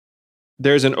primary.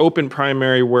 There's an open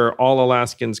primary where all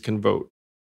Alaskans can vote.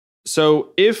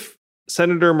 So if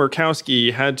Senator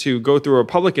Murkowski had to go through a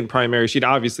Republican primary, she'd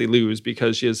obviously lose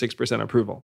because she has 6%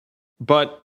 approval.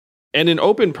 But in an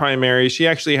open primary, she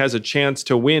actually has a chance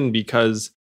to win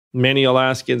because many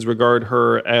Alaskans regard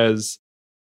her as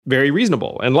very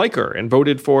reasonable and like her and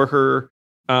voted for her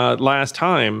last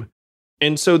time.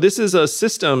 And so this is a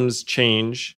systems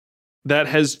change that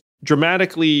has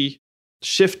dramatically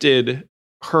shifted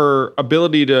her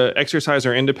ability to exercise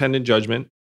her independent judgment.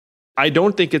 I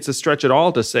don't think it's a stretch at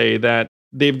all to say that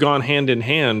they've gone hand in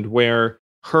hand, where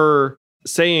her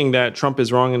saying that Trump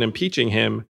is wrong and impeaching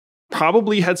him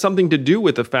probably had something to do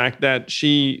with the fact that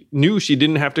she knew she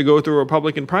didn't have to go through a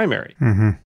Republican primary.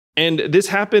 Mm-hmm. And this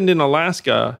happened in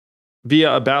Alaska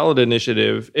via a ballot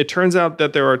initiative. It turns out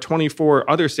that there are 24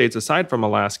 other states aside from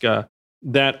Alaska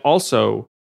that also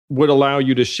would allow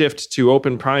you to shift to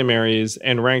open primaries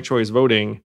and ranked choice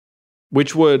voting,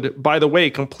 which would, by the way,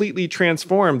 completely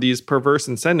transform these perverse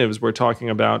incentives we're talking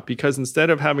about, because instead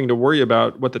of having to worry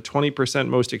about what the 20%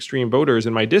 most extreme voters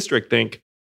in my district think,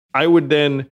 I would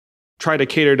then try to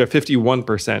cater to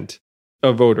 51%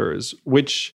 of voters,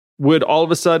 which would all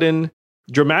of a sudden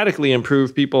dramatically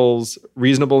improve people's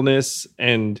reasonableness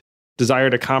and desire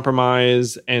to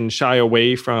compromise and shy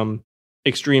away from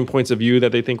extreme points of view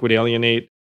that they think would alienate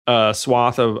a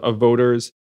swath of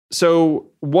voters.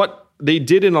 So what they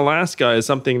did in Alaska is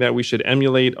something that we should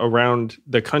emulate around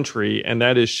the country, and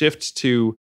that is shift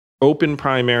to open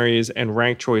primaries and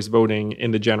ranked choice voting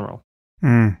in the general.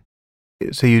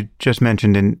 So you just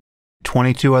mentioned in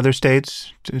 22 other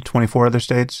states, 24 other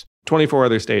states? 24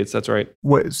 other states, that's right.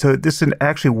 So this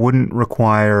actually wouldn't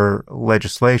require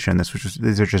legislation.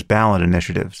 These are just ballot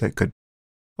initiatives that could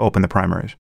open the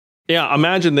primaries. Yeah,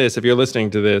 imagine this, if you're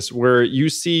listening to this, where you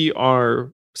see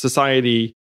our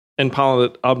society and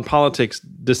politics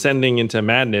descending into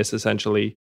madness,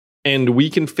 essentially, and we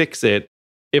can fix it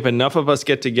if enough of us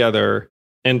get together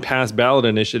and pass ballot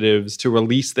initiatives to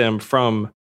release them from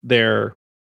their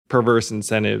perverse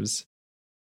incentives.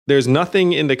 There's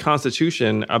nothing in the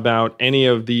Constitution about any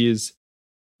of these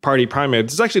party primaries.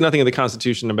 There's actually nothing in the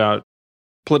Constitution about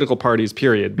political parties,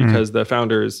 period, because the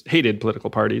founders hated political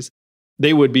parties.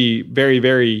 They would be very,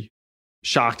 very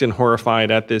shocked and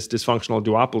horrified at this dysfunctional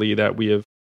duopoly that we have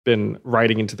been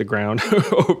riding into the ground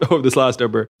over this last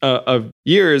number of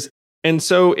years. And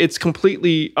so it's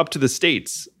completely up to the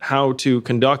states how to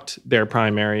conduct their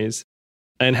primaries.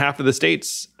 And half of the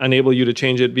states enable you to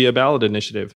change it via ballot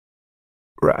initiative.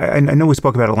 I know we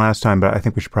spoke about it last time, but I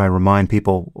think we should probably remind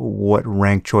people what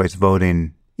ranked choice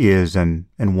voting is and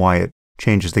why it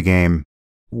changes the game.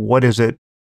 What is it,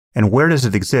 and where does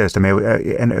it exist? I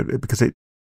mean, because it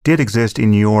did exist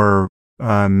in your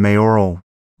mayoral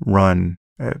run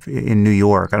in New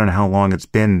York. I don't know how long it's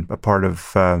been a part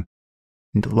of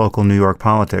local New York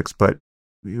politics, but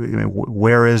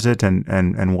where is it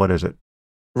and what is it?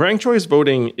 Ranked choice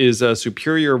voting is a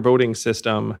superior voting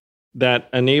system that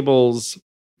enables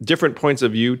different points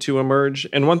of view to emerge.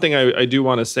 And one thing I do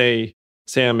want to say,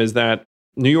 Sam, is that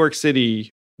New York City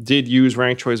did use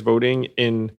ranked choice voting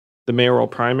in the mayoral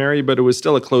primary, but it was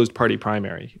still a closed party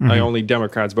primary. Mm-hmm. Only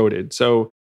Democrats voted.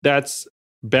 So that's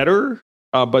better,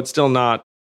 but still not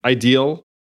ideal.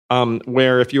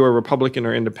 where if you're a Republican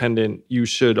or independent, you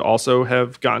should also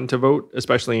have gotten to vote,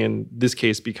 especially in this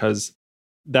case, because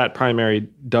that primary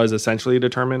does essentially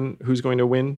determine who's going to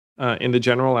win in the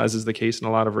general, as is the case in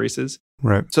a lot of races.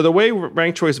 Right. So the way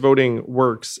ranked choice voting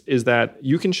works is that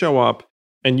you can show up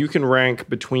and you can rank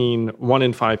between 1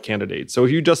 and 5 candidates. So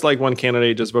if you just like one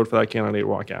candidate, just vote for that candidate,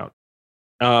 walk out.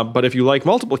 But if you like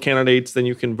multiple candidates, then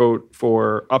you can vote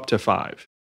for up to 5.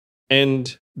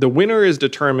 And the winner is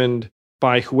determined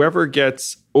by whoever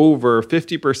gets over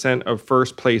 50% of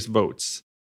first place votes.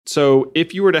 So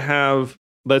if you were to have,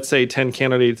 let's say, 10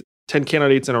 candidates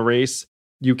in a race,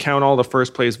 you count all the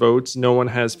first place votes, no one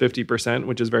has 50%,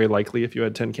 which is very likely if you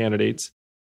had 10 candidates.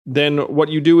 Then what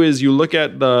you do is you look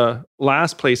at the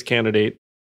last place candidate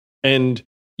and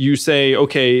you say,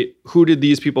 okay, who did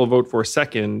these people vote for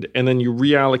second? And then you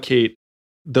reallocate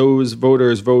those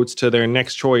voters' votes to their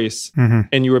next choice. Mm-hmm.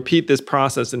 And you repeat this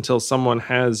process until someone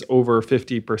has over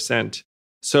 50%.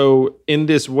 So in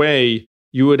this way,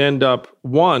 you would end up,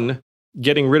 one,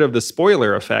 getting rid of the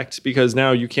spoiler effect, because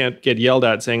now you can't get yelled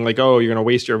at saying like, oh, you're going to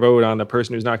waste your vote on the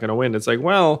person who's not going to win. It's like,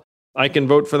 well, I can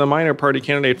vote for the minor party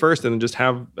candidate first and just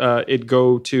have it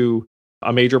go to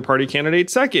a major party candidate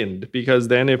second, because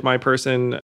then if my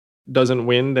person doesn't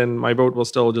win, then my vote will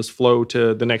still just flow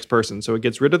to the next person. So it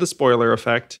gets rid of the spoiler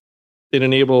effect. It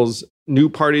enables new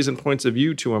parties and points of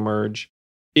view to emerge.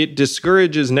 It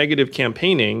discourages negative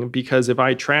campaigning, because if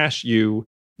I trash you,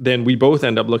 then we both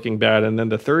end up looking bad. And then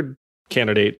the third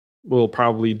candidate will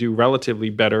probably do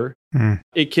relatively better.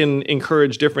 It can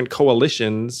encourage different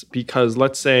coalitions, because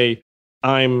let's say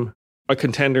I'm a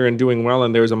contender and doing well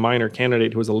and there's a minor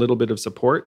candidate who has a little bit of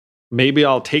support. Maybe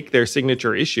I'll take their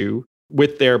signature issue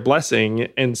with their blessing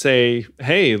and say,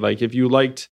 hey, like if you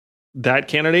liked that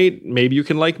candidate, maybe you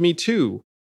can like me too.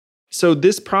 So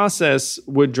this process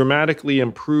would dramatically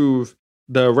improve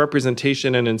the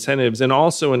representation and incentives, and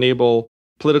also enable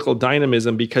political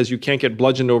dynamism, because you can't get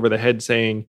bludgeoned over the head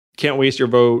saying, can't waste your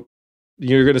vote,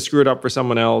 you're going to screw it up for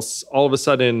someone else. All of a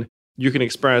sudden, you can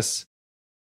express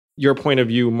your point of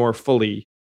view more fully.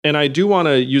 And I do want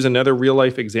to use another real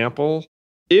life example.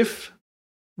 If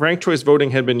ranked choice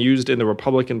voting had been used in the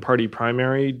Republican Party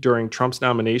primary during Trump's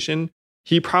nomination,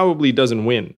 he probably doesn't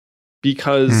win,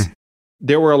 because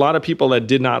there were a lot of people that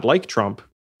did not like Trump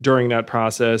during that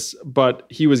process, but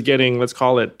he was getting, let's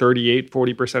call it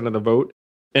 40% of the vote.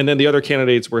 And then the other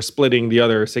candidates were splitting the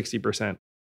other 60%.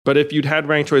 But if you'd had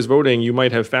ranked choice voting, you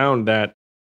might have found that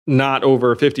not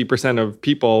over 50% of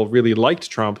people really liked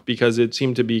Trump, because it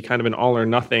seemed to be kind of an all or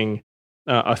nothing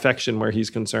affection where he's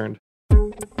concerned.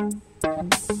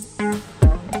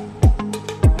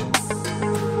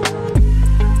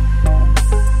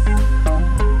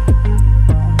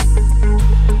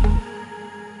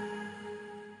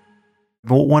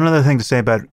 Well, one other thing to say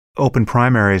about open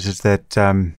primaries is that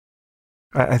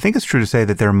I think it's true to say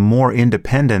that there are more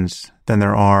independents than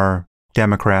there are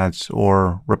Democrats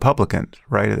or Republicans,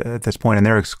 right, at this point, and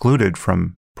they're excluded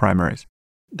from primaries.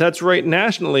 That's right,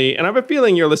 nationally. And I have a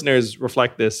feeling your listeners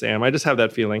reflect this, Sam. I just have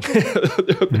that feeling.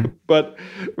 But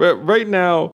right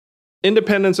now,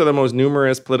 independents are the most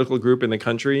numerous political group in the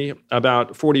country,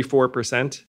 about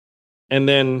 44%. And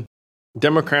then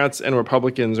Democrats and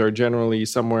Republicans are generally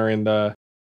somewhere in the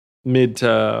mid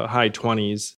to high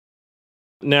 20s.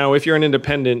 Now, if you're an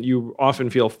independent, you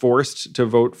often feel forced to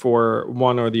vote for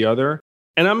one or the other.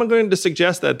 And I'm going to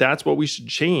suggest that that's what we should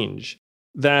change,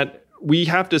 that we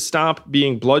have to stop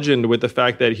being bludgeoned with the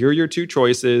fact that here are your two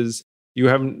choices.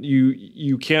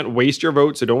 You can't waste your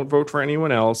vote, so don't vote for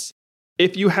anyone else.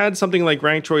 If you had something like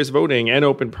ranked choice voting and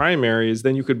open primaries,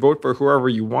 then you could vote for whoever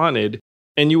you wanted,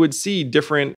 and you would see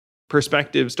different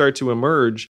perspectives start to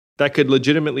emerge that could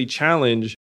legitimately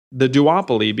challenge the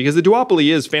duopoly, because the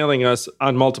duopoly is failing us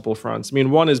on multiple fronts. I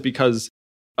mean, one is because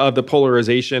of the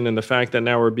polarization and the fact that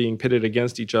now we're being pitted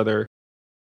against each other.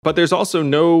 But there's also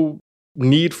no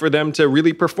need for them to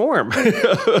really perform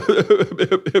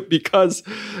because,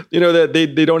 that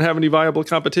they don't have any viable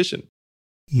competition.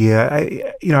 Yeah,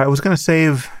 I was going to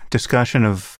save discussion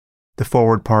of the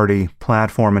Forward Party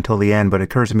platform until the end, but it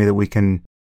occurs to me that we can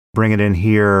bring it in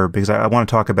here because I want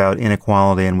to talk about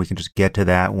inequality, and we can just get to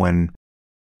that when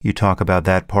you talk about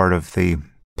that part of the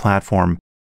platform.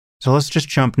 So let's just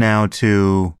jump now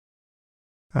to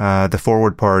the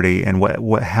Forward Party and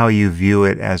how you view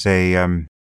it as a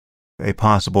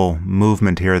possible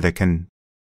movement here that can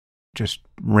just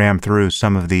ram through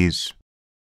some of these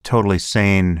totally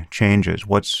sane changes.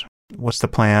 What's the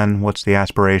plan? What's the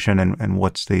aspiration? And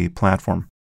what's the platform?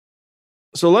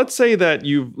 So let's say that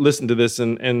you've listened to this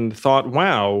and thought,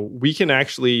 wow, we can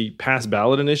actually pass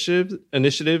ballot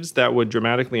initiatives that would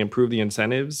dramatically improve the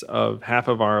incentives of half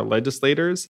of our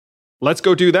legislators. Let's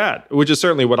go do that, which is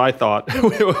certainly what I thought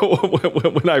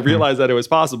when I realized that it was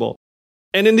possible.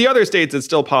 And in the other states, it's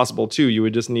still possible too. You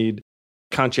would just need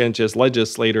conscientious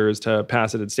legislators to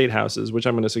pass it at state houses, which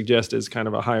I'm going to suggest is kind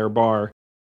of a higher bar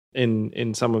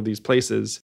in some of these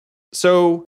places.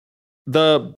 So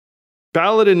the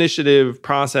ballot initiative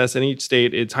process in each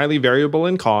state, it's highly variable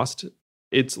in cost.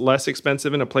 It's less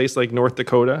expensive in a place like North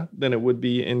Dakota than it would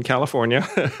be in California,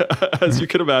 as you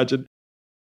can imagine.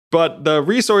 But the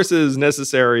resources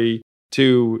necessary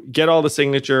to get all the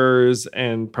signatures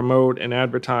and promote and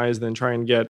advertise, then try and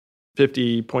get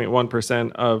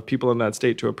 50.1% of people in that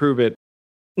state to approve it,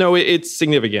 no, it's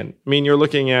significant. I mean, you're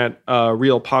looking at a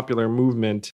real popular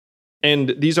movement,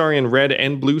 and these are in red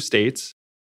and blue states.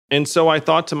 And so I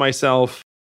thought to myself,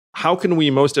 how can we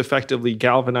most effectively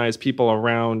galvanize people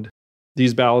around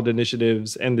these ballot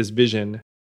initiatives and this vision?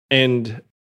 And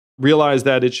realize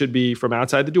that it should be from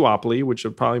outside the duopoly, which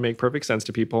would probably make perfect sense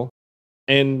to people.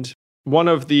 And one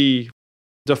of the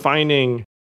defining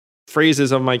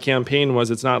phrases of my campaign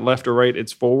was, it's not left or right,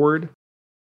 it's forward.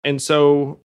 And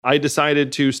so I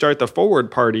decided to start the Forward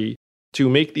Party to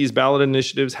make these ballot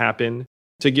initiatives happen,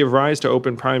 to give rise to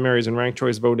open primaries and ranked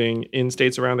choice voting in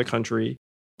states around the country,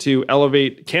 to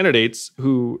elevate candidates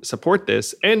who support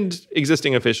this and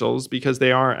existing officials, because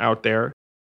they are out there,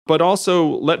 but also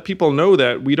let people know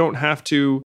that we don't have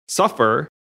to suffer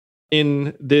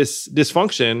in this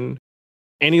dysfunction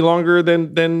any longer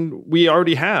than we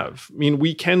already have. I mean,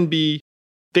 we can be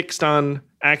fixed on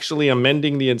actually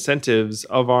amending the incentives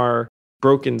of our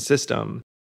broken system.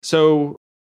 So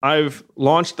I've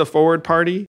launched the Forward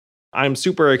Party. I'm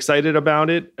super excited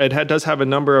about it. It does have a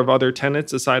number of other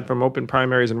tenets aside from open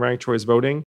primaries and ranked choice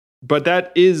voting, but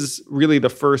that is really the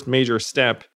first major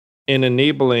step in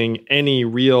enabling any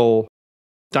real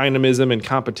dynamism and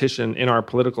competition in our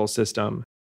political system.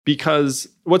 Because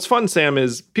what's fun, Sam,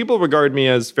 is people regard me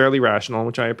as fairly rational,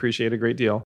 which I appreciate a great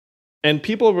deal. And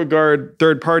people regard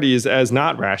third parties as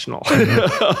not rational.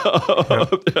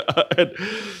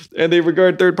 And they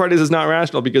regard third parties as not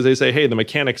rational because they say, hey, the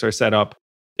mechanics are set up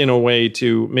in a way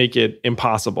to make it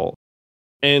impossible.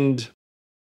 And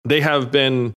they have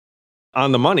been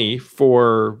on the money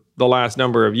for the last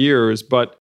number of years,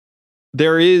 but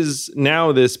there is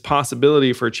now this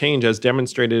possibility for change as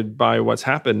demonstrated by what's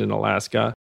happened in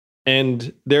Alaska.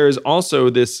 And there is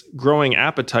also this growing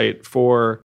appetite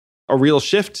for a real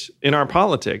shift in our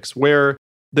politics, where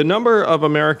the number of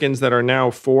Americans that are now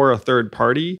for a third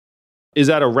party is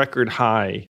at a record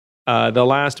high. The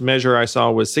last measure I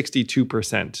saw was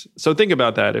 62%. So think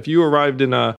about that. If you arrived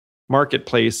in a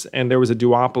marketplace and there was a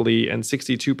duopoly and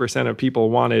 62% of people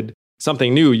wanted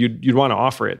something new, you'd want to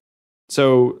offer it.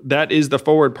 So that is the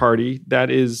Forward Party. That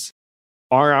is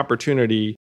our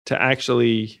opportunity to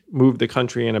actually move the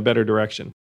country in a better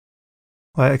direction.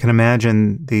 Well, I can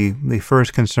imagine the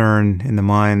first concern in the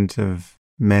minds of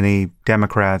many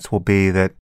Democrats will be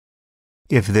that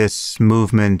if this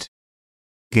movement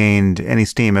gained any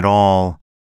steam at all,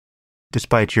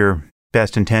 despite your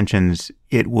best intentions,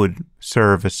 it would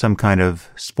serve as some kind of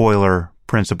spoiler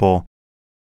principle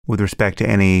with respect to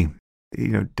any,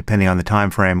 depending on the time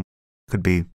frame, could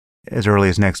be as early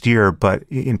as next year, but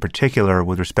in particular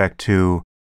with respect to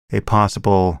a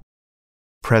possible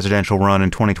presidential run in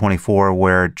 2024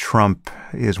 where Trump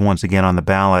is once again on the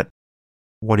ballot.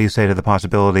 What do you say to the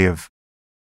possibility of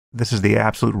this is the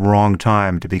absolute wrong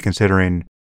time to be considering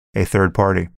a third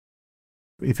party?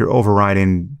 If your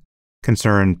overriding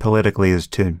concern politically is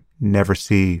to never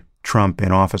see Trump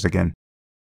in office again.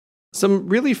 Some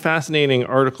really fascinating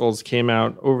articles came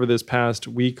out over this past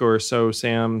week or so,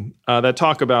 Sam, that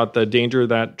talk about the danger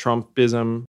that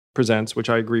Trumpism presents, which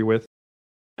I agree with.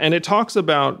 And it talks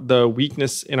about the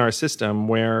weakness in our system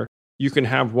where you can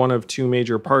have one of two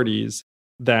major parties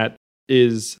that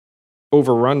is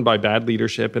overrun by bad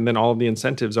leadership, and then all of the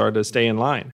incentives are to stay in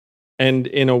line. And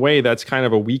in a way, that's kind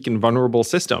of a weak and vulnerable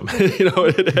system.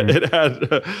 It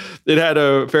had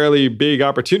a fairly big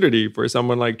opportunity for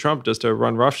someone like Trump just to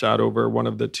run roughshod over one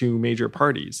of the two major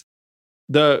parties.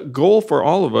 The goal for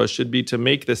all of us should be to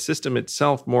make the system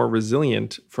itself more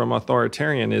resilient from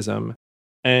authoritarianism.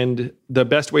 And the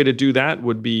best way to do that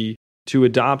would be to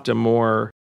adopt a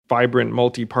more vibrant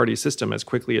multi-party system as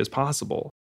quickly as possible.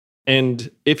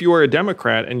 And if you are a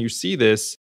Democrat and you see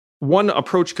this, one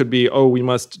approach could be, oh, we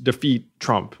must defeat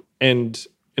Trump. And,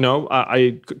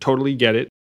 I totally get it.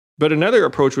 But another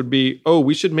approach would be, oh,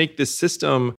 we should make this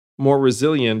system more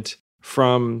resilient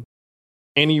from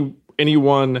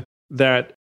anyone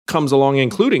that comes along,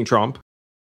 including Trump,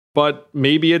 but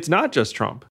maybe it's not just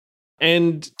Trump.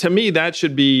 And to me, that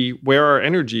should be where our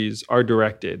energies are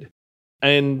directed.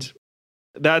 And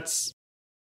that's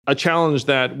a challenge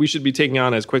that we should be taking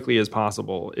on as quickly as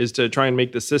possible, is to try and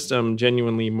make the system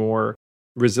genuinely more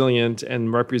resilient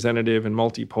and representative and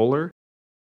multipolar.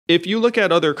 If you look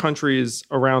at other countries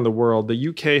around the world, the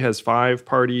UK has 5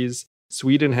 parties,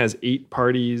 Sweden has 8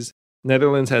 parties,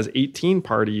 Netherlands has 18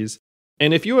 parties.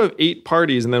 And if you have 8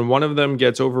 parties and then one of them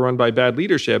gets overrun by bad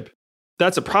leadership,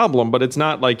 that's a problem, but it's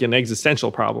not like an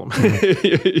existential problem.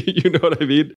 You know what I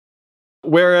mean?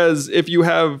 Whereas if you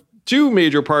have 2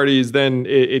 major parties, then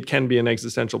it can be an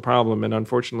existential problem. And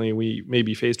unfortunately, we may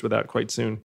be faced with that quite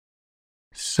soon.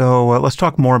 So let's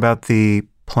talk more about the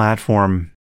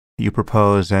platform you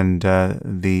propose and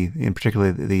in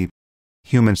particular the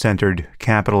human-centered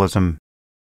capitalism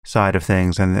side of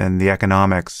things and the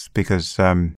economics, because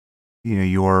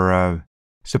your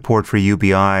support for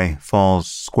UBI falls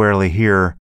squarely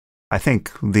here. I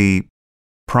think the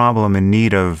problem in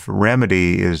need of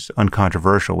remedy is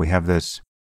uncontroversial. We have this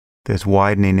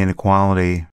widening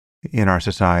inequality in our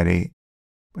society,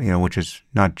 which is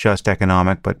not just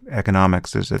economic, but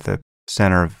economics is at the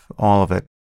center of all of it.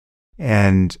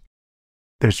 And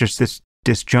there's just this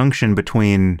disjunction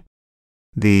between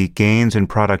the gains in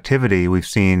productivity we've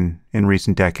seen in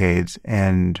recent decades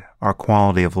and our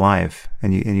quality of life.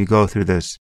 And you go through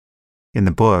this in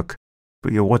the book.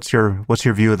 But what's your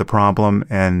view of the problem,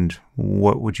 and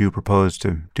what would you propose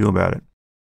to do about it?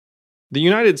 The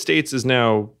United States is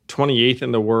now 28th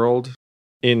in the world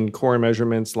in core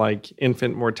measurements like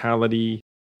infant mortality,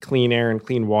 clean air and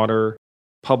clean water,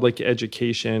 public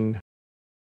education,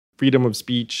 freedom of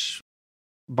speech,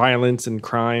 violence and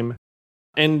crime.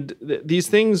 And these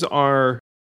things are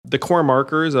the core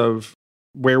markers of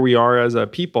where we are as a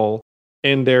people,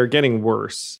 and they're getting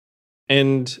worse.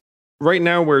 And right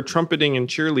now we're trumpeting and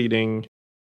cheerleading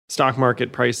stock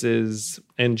market prices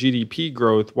and GDP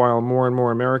growth, while more and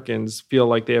more Americans feel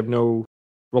like they have no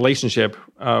relationship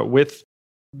with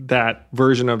that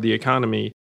version of the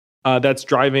economy. That's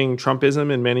driving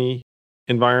Trumpism in many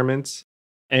environments.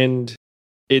 And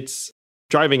it's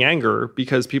driving anger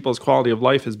because people's quality of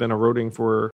life has been eroding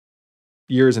for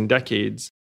years and decades.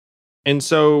 And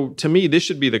so to me, this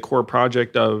should be the core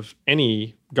project of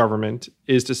any government,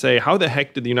 is to say, how the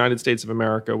heck did the United States of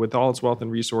America, with all its wealth and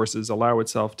resources, allow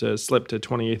itself to slip to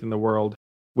 28th in the world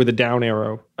with a down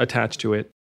arrow attached to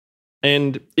it?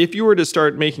 And if you were to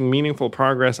start making meaningful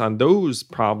progress on those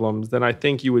problems, then I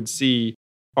think you would see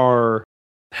our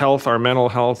health, our mental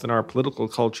health, and our political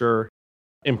culture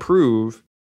improve.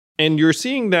 And you're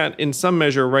seeing that in some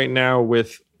measure right now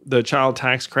with the child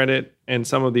tax credit and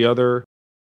some of the other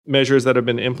measures that have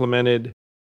been implemented,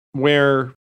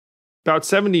 where about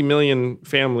 70 million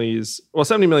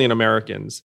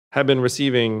Americans have been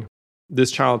receiving this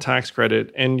child tax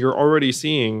credit. And you're already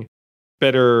seeing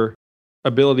better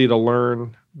ability to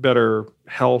learn, better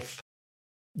health.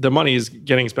 The money is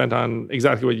getting spent on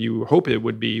exactly what you hope it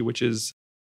would be, which is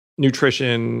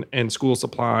nutrition and school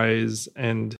supplies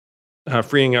and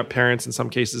freeing up parents in some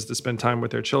cases to spend time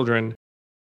with their children.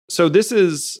 So this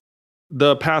is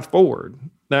the path forward,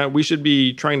 that we should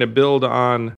be trying to build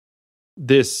on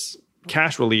this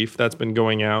cash relief that's been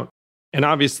going out. And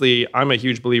obviously, I'm a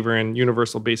huge believer in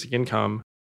universal basic income,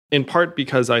 in part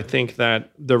because I think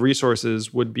that the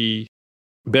resources would be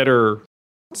better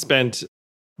spent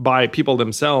by people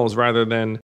themselves rather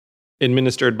than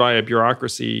administered by a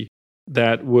bureaucracy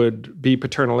that would be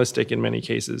paternalistic in many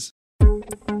cases.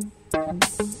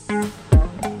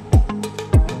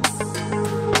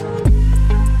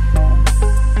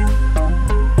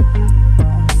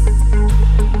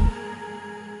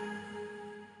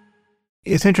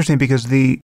 It's interesting because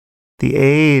the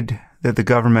aid that the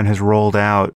government has rolled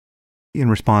out in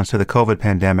response to the COVID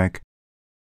pandemic,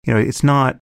 it's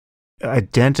not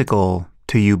identical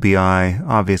to UBI,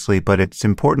 obviously, but it's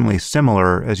importantly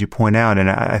similar, as you point out. And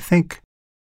I think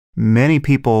many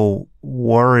people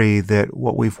worry that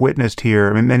what we've witnessed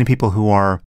here, many people who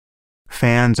are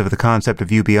fans of the concept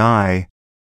of UBI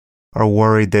are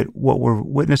worried that what we're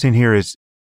witnessing here is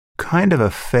kind of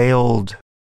a failed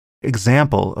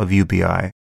example of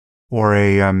UBI, or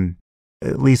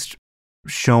at least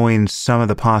showing some of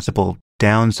the possible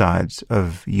downsides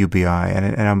of UBI.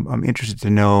 And I'm interested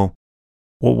to know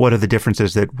what are the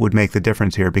differences that would make the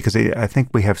difference here, because I think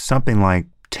we have something like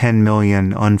 10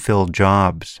 million unfilled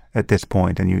jobs at this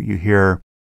point, and you hear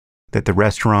that the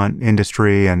restaurant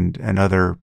industry and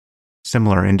other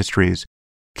similar industries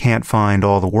can't find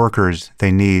all the workers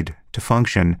they need to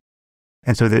function.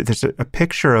 And so there's a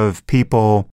picture of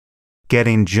people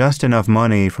getting just enough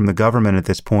money from the government at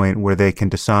this point where they can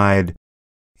decide,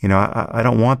 I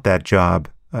don't want that job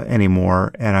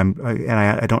anymore, and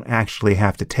I don't actually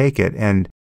have to take it. And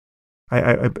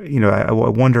I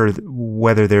wonder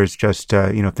whether there's just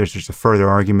if there's just a further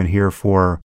argument here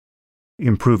for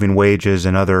improving wages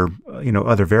and other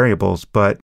variables,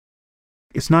 but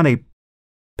it's not a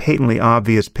patently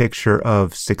obvious picture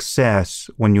of success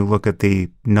when you look at the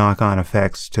knock-on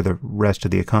effects to the rest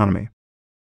of the economy.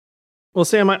 Well,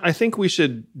 Sam, I think we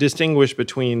should distinguish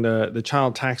between the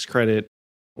child tax credit,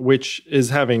 which is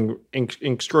having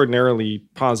extraordinarily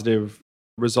positive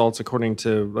results according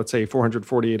to, let's say,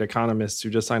 448 economists who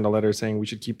just signed a letter saying we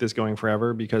should keep this going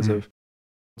forever because of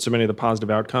so many of the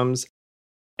positive outcomes,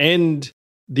 and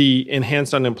the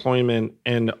enhanced unemployment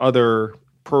and other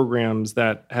programs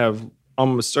that have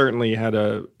almost certainly had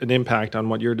an impact on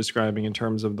what you're describing in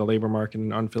terms of the labor market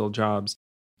and unfilled jobs.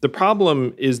 The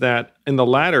problem is that in the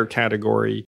latter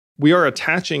category, we are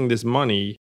attaching this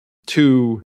money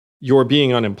to your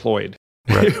being unemployed.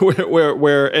 Right.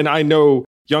 And I know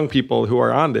young people who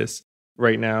are on this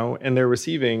right now, and they're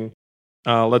receiving,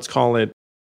 let's call it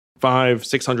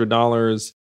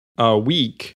 $500-$600 a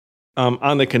week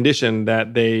on the condition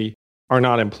that they are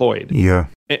not employed. Yeah.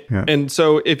 And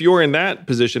so if you're in that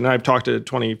position, I've talked to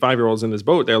 25-year-olds in this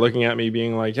boat, they're looking at me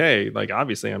being like, hey, like,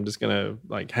 obviously I'm just going to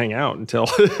like hang out until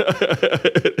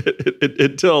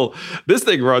until this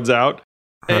thing runs out.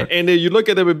 Right. And you look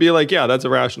at them and be like, yeah, that's a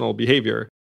rational behavior.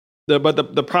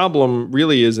 But the problem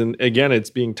really is, and again, it's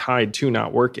being tied to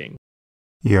not working.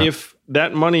 Yeah. If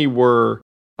that money were,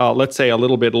 let's say, a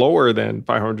little bit lower than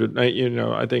 500,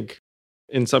 I think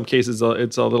in some cases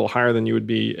it's a little higher than you would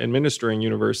be administering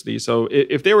university. So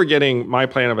if they were getting my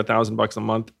plan of $1,000 a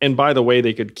month, and by the way,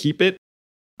 they could keep it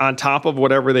on top of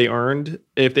whatever they earned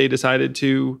if they decided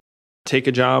to take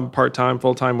a job, part-time,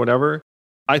 full-time, whatever,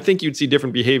 I think you'd see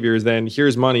different behaviors than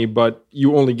here's money, but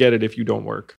you only get it if you don't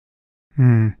work.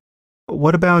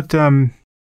 What about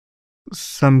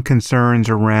some concerns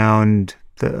around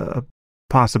the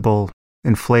possible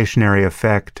inflationary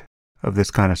effect of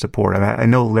this kind of support? I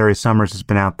know Larry Summers has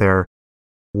been out there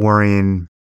worrying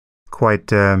quite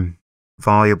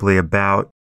volubly about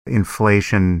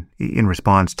inflation in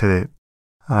response to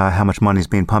how much money is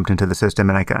being pumped into the system.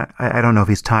 And I don't know if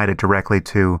he's tied it directly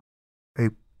to a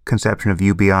conception of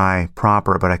UBI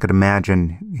proper, but I could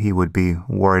imagine he would be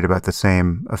worried about the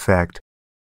same effect.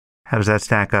 How does that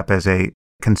stack up as a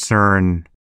concern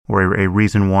or a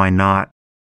reason why not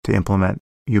to implement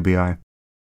UBI?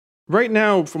 Right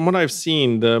now, from what I've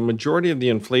seen, the majority of the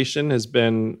inflation has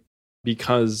been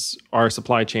because our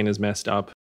supply chain is messed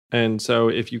up. And so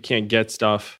if you can't get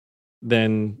stuff,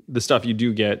 then the stuff you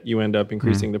do get, you end up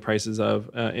increasing the prices of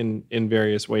in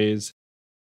various ways.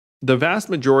 The vast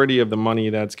majority of the money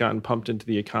that's gotten pumped into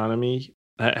the economy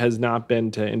has not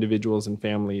been to individuals and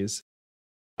families.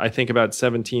 I think about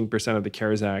 17% of the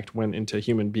CARES Act went into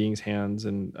human beings' hands,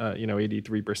 and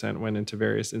 83% went into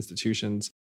various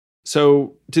institutions.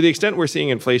 So to the extent we're seeing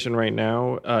inflation right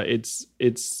now,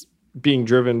 it's being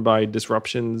driven by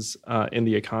disruptions in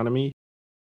the economy.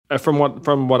 From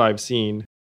what I've seen,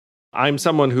 I'm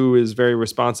someone who is very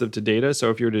responsive to data. So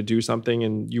if you were to do something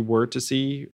and you were to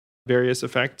see various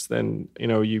effects, then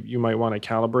you might want to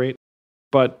calibrate.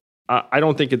 But I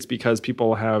don't think it's because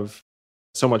people have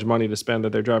so much money to spend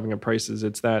that they're driving up prices.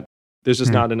 It's that there's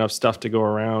just not enough stuff to go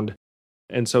around,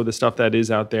 and so the stuff that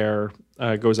is out there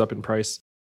goes up in price.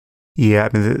 Yeah,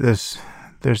 I mean, there's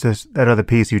that other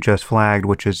piece you just flagged,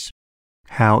 which is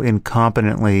how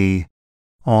incompetently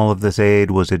all of this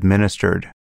aid was administered.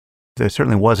 There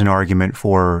certainly was an argument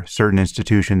for certain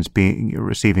institutions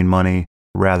receiving money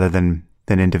rather than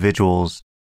individuals,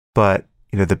 but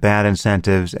the bad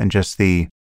incentives and just the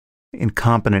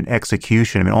incompetent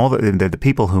execution. I mean, all the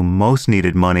people who most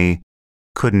needed money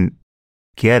couldn't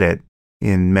get it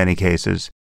in many cases.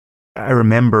 I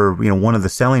remember, one of the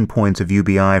selling points of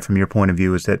UBI from your point of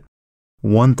view is that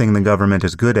one thing the government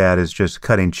is good at is just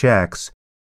cutting checks.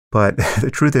 But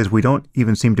the truth is we don't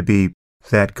even seem to be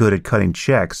that good at cutting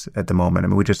checks at the moment. I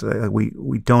mean,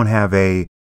 we don't have a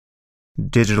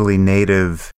digitally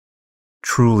native,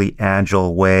 truly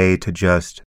agile way to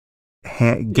just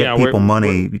get people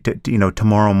money,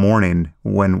 tomorrow morning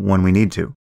when we need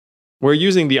to. We're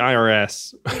using the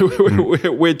IRS,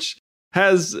 which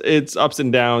has its ups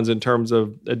and downs in terms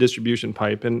of a distribution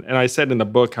pipe. And I said in the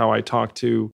book how I talked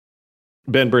to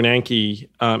Ben Bernanke,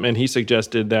 and he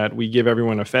suggested that we give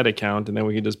everyone a Fed account, and then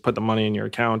we could just put the money in your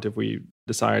account if we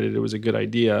decided it was a good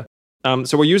idea.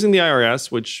 So we're using the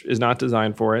IRS, which is not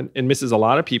designed for it. It misses a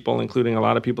lot of people, including a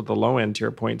lot of people at the low end, to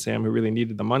your point, Sam, who really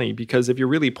needed the money. Because if you're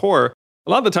really poor, a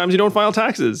lot of the times you don't file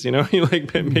taxes, you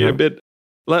like pay a bit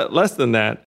less than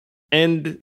that.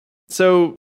 And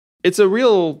so it's a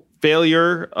real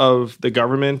failure of the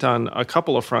government on a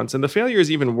couple of fronts. And the failure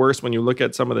is even worse when you look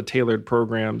at some of the tailored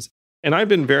programs. And I've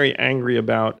been very angry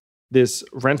about this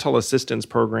rental assistance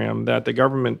program that the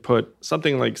government put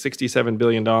something like $67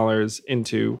 billion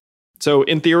into. So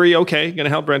in theory, okay, going to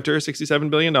help renters, $67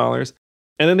 billion. And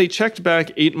then they checked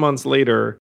back 8 months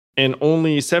later, and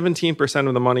only 17%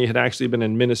 of the money had actually been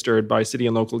administered by city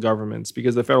and local governments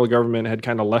because the federal government had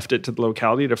kind of left it to the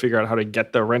locality to figure out how to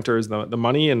get the renters the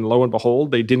money. And lo and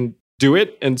behold, they didn't do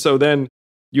it. And so then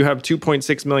you have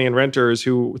 2.6 million renters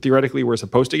who theoretically were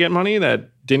supposed to get money that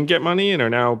didn't get money and are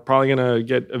now probably going to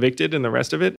get evicted and the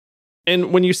rest of it.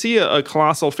 And when you see a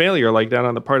colossal failure like that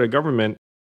on the part of government,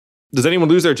 does anyone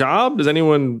lose their job? Does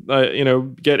anyone,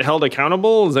 get held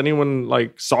accountable? Is anyone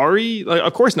sorry?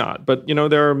 Of course not. But,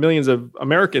 there are millions of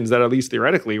Americans that at least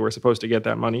theoretically were supposed to get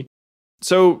that money.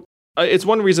 So it's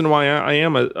one reason why I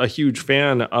am a huge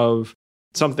fan of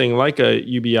something like a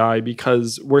UBI,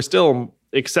 because we're still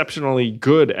exceptionally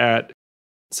good at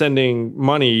sending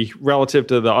money relative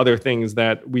to the other things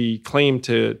that we claim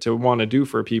to want to do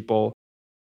for people.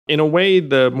 In a way,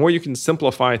 the more you can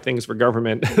simplify things for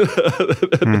government,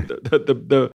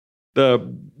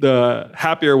 the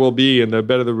happier we'll be and the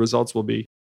better the results will be.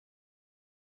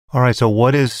 All right. So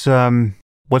what's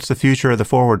the future of the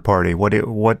Forward Party?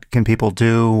 What can people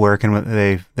do? Where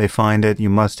can they find it? You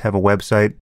must have a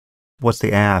website. What's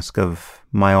the ask of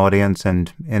my audience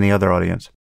and any other audience?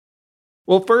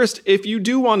 Well, first, if you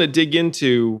do want to dig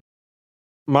into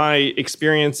my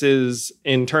experiences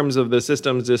in terms of the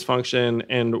system's dysfunction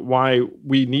and why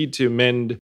we need to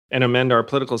mend and amend our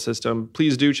political system,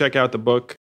 please do check out the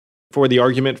book for the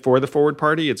argument for the Forward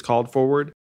Party. It's called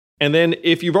Forward. And then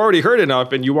if you've already heard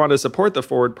enough and you want to support the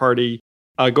Forward Party,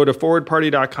 go to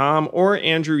forwardparty.com or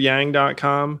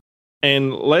andrewyang.com.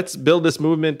 And let's build this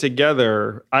movement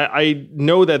together. I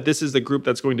know that this is the group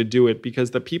that's going to do it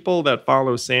because the people that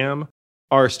follow Sam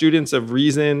are students of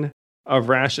reason, of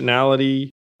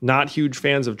rationality, not huge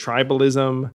fans of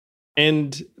tribalism.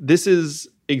 And this is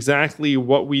exactly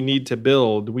what we need to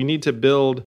build. We need to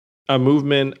build a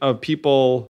movement of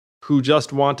people who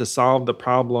just want to solve the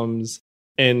problems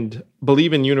and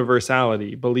believe in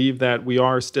universality, believe that we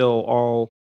are still all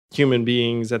human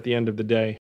beings at the end of the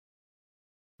day.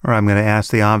 All right, I'm going to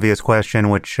ask the obvious question,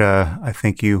 which I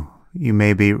think you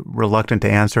may be reluctant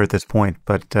to answer at this point,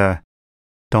 but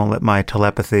don't let my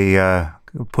telepathy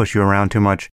push you around too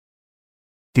much.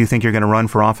 Do you think you're going to run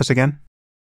for office again?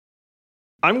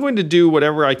 I'm going to do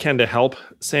whatever I can to help,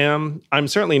 Sam. I'm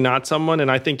certainly not someone,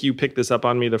 and I think you picked this up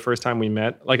on me the first time we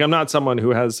met. I'm not someone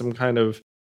who has some kind of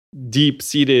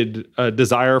deep-seated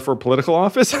desire for political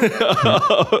office. And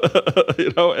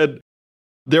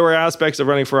there were aspects of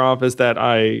running for office that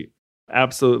I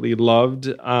absolutely loved.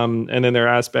 And then there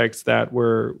are aspects that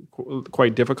were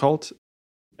quite difficult.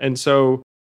 And so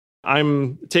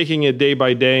I'm taking it day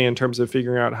by day in terms of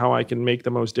figuring out how I can make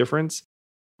the most difference.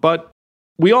 But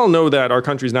we all know that our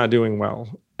country's not doing well.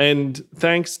 And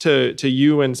thanks to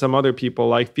you and some other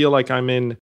people, I feel like I'm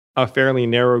in a fairly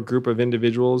narrow group of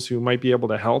individuals who might be able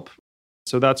to help.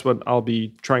 So that's what I'll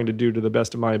be trying to do to the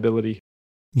best of my ability.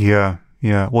 Yeah.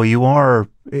 Well, you are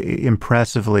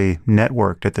impressively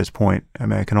networked at this point. I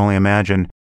mean, I can only imagine.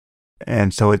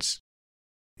 And so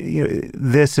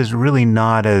this is really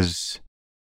not as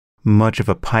much of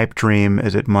a pipe dream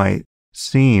as it might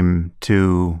seem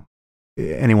to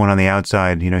anyone on the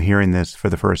outside, hearing this for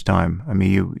the first time. I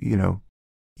mean,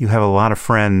 you have a lot of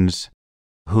friends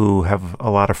who have a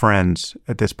lot of friends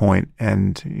at this point,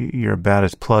 and you're about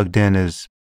as plugged in as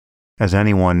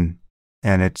anyone.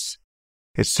 And it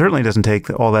certainly doesn't take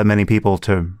all that many people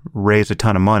to raise a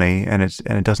ton of money, and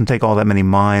it doesn't take all that many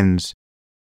minds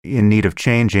in need of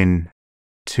changing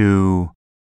to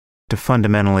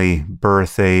fundamentally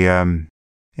birth a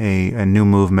new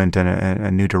movement and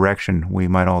a new direction we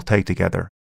might all take together.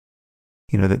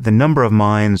 The number of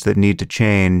minds that need to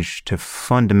change to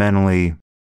fundamentally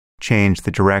change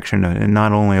the direction, and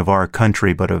not only of our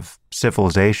country but of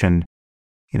civilization,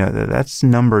 that's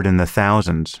numbered in the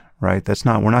thousands, right?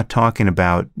 We're not talking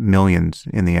about millions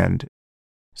in the end.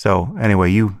 So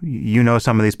anyway, you know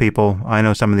some of these people, I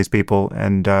know some of these people,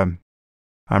 and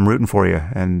I'm rooting for you.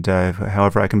 And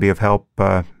however I can be of help,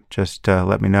 just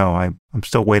let me know. I'm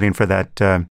still waiting for that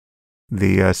the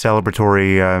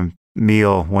celebratory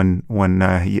meal when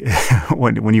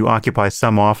you occupy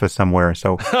some office somewhere.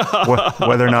 So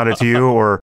whether or not it's you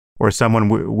or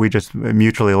someone we just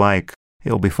mutually like,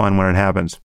 it'll be fun when it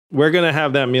happens. We're going to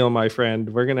have that meal, my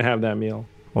friend. We're going to have that meal.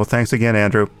 Well, thanks again,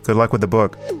 Andrew. Good luck with the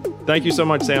book. Thank you so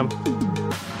much, Sam.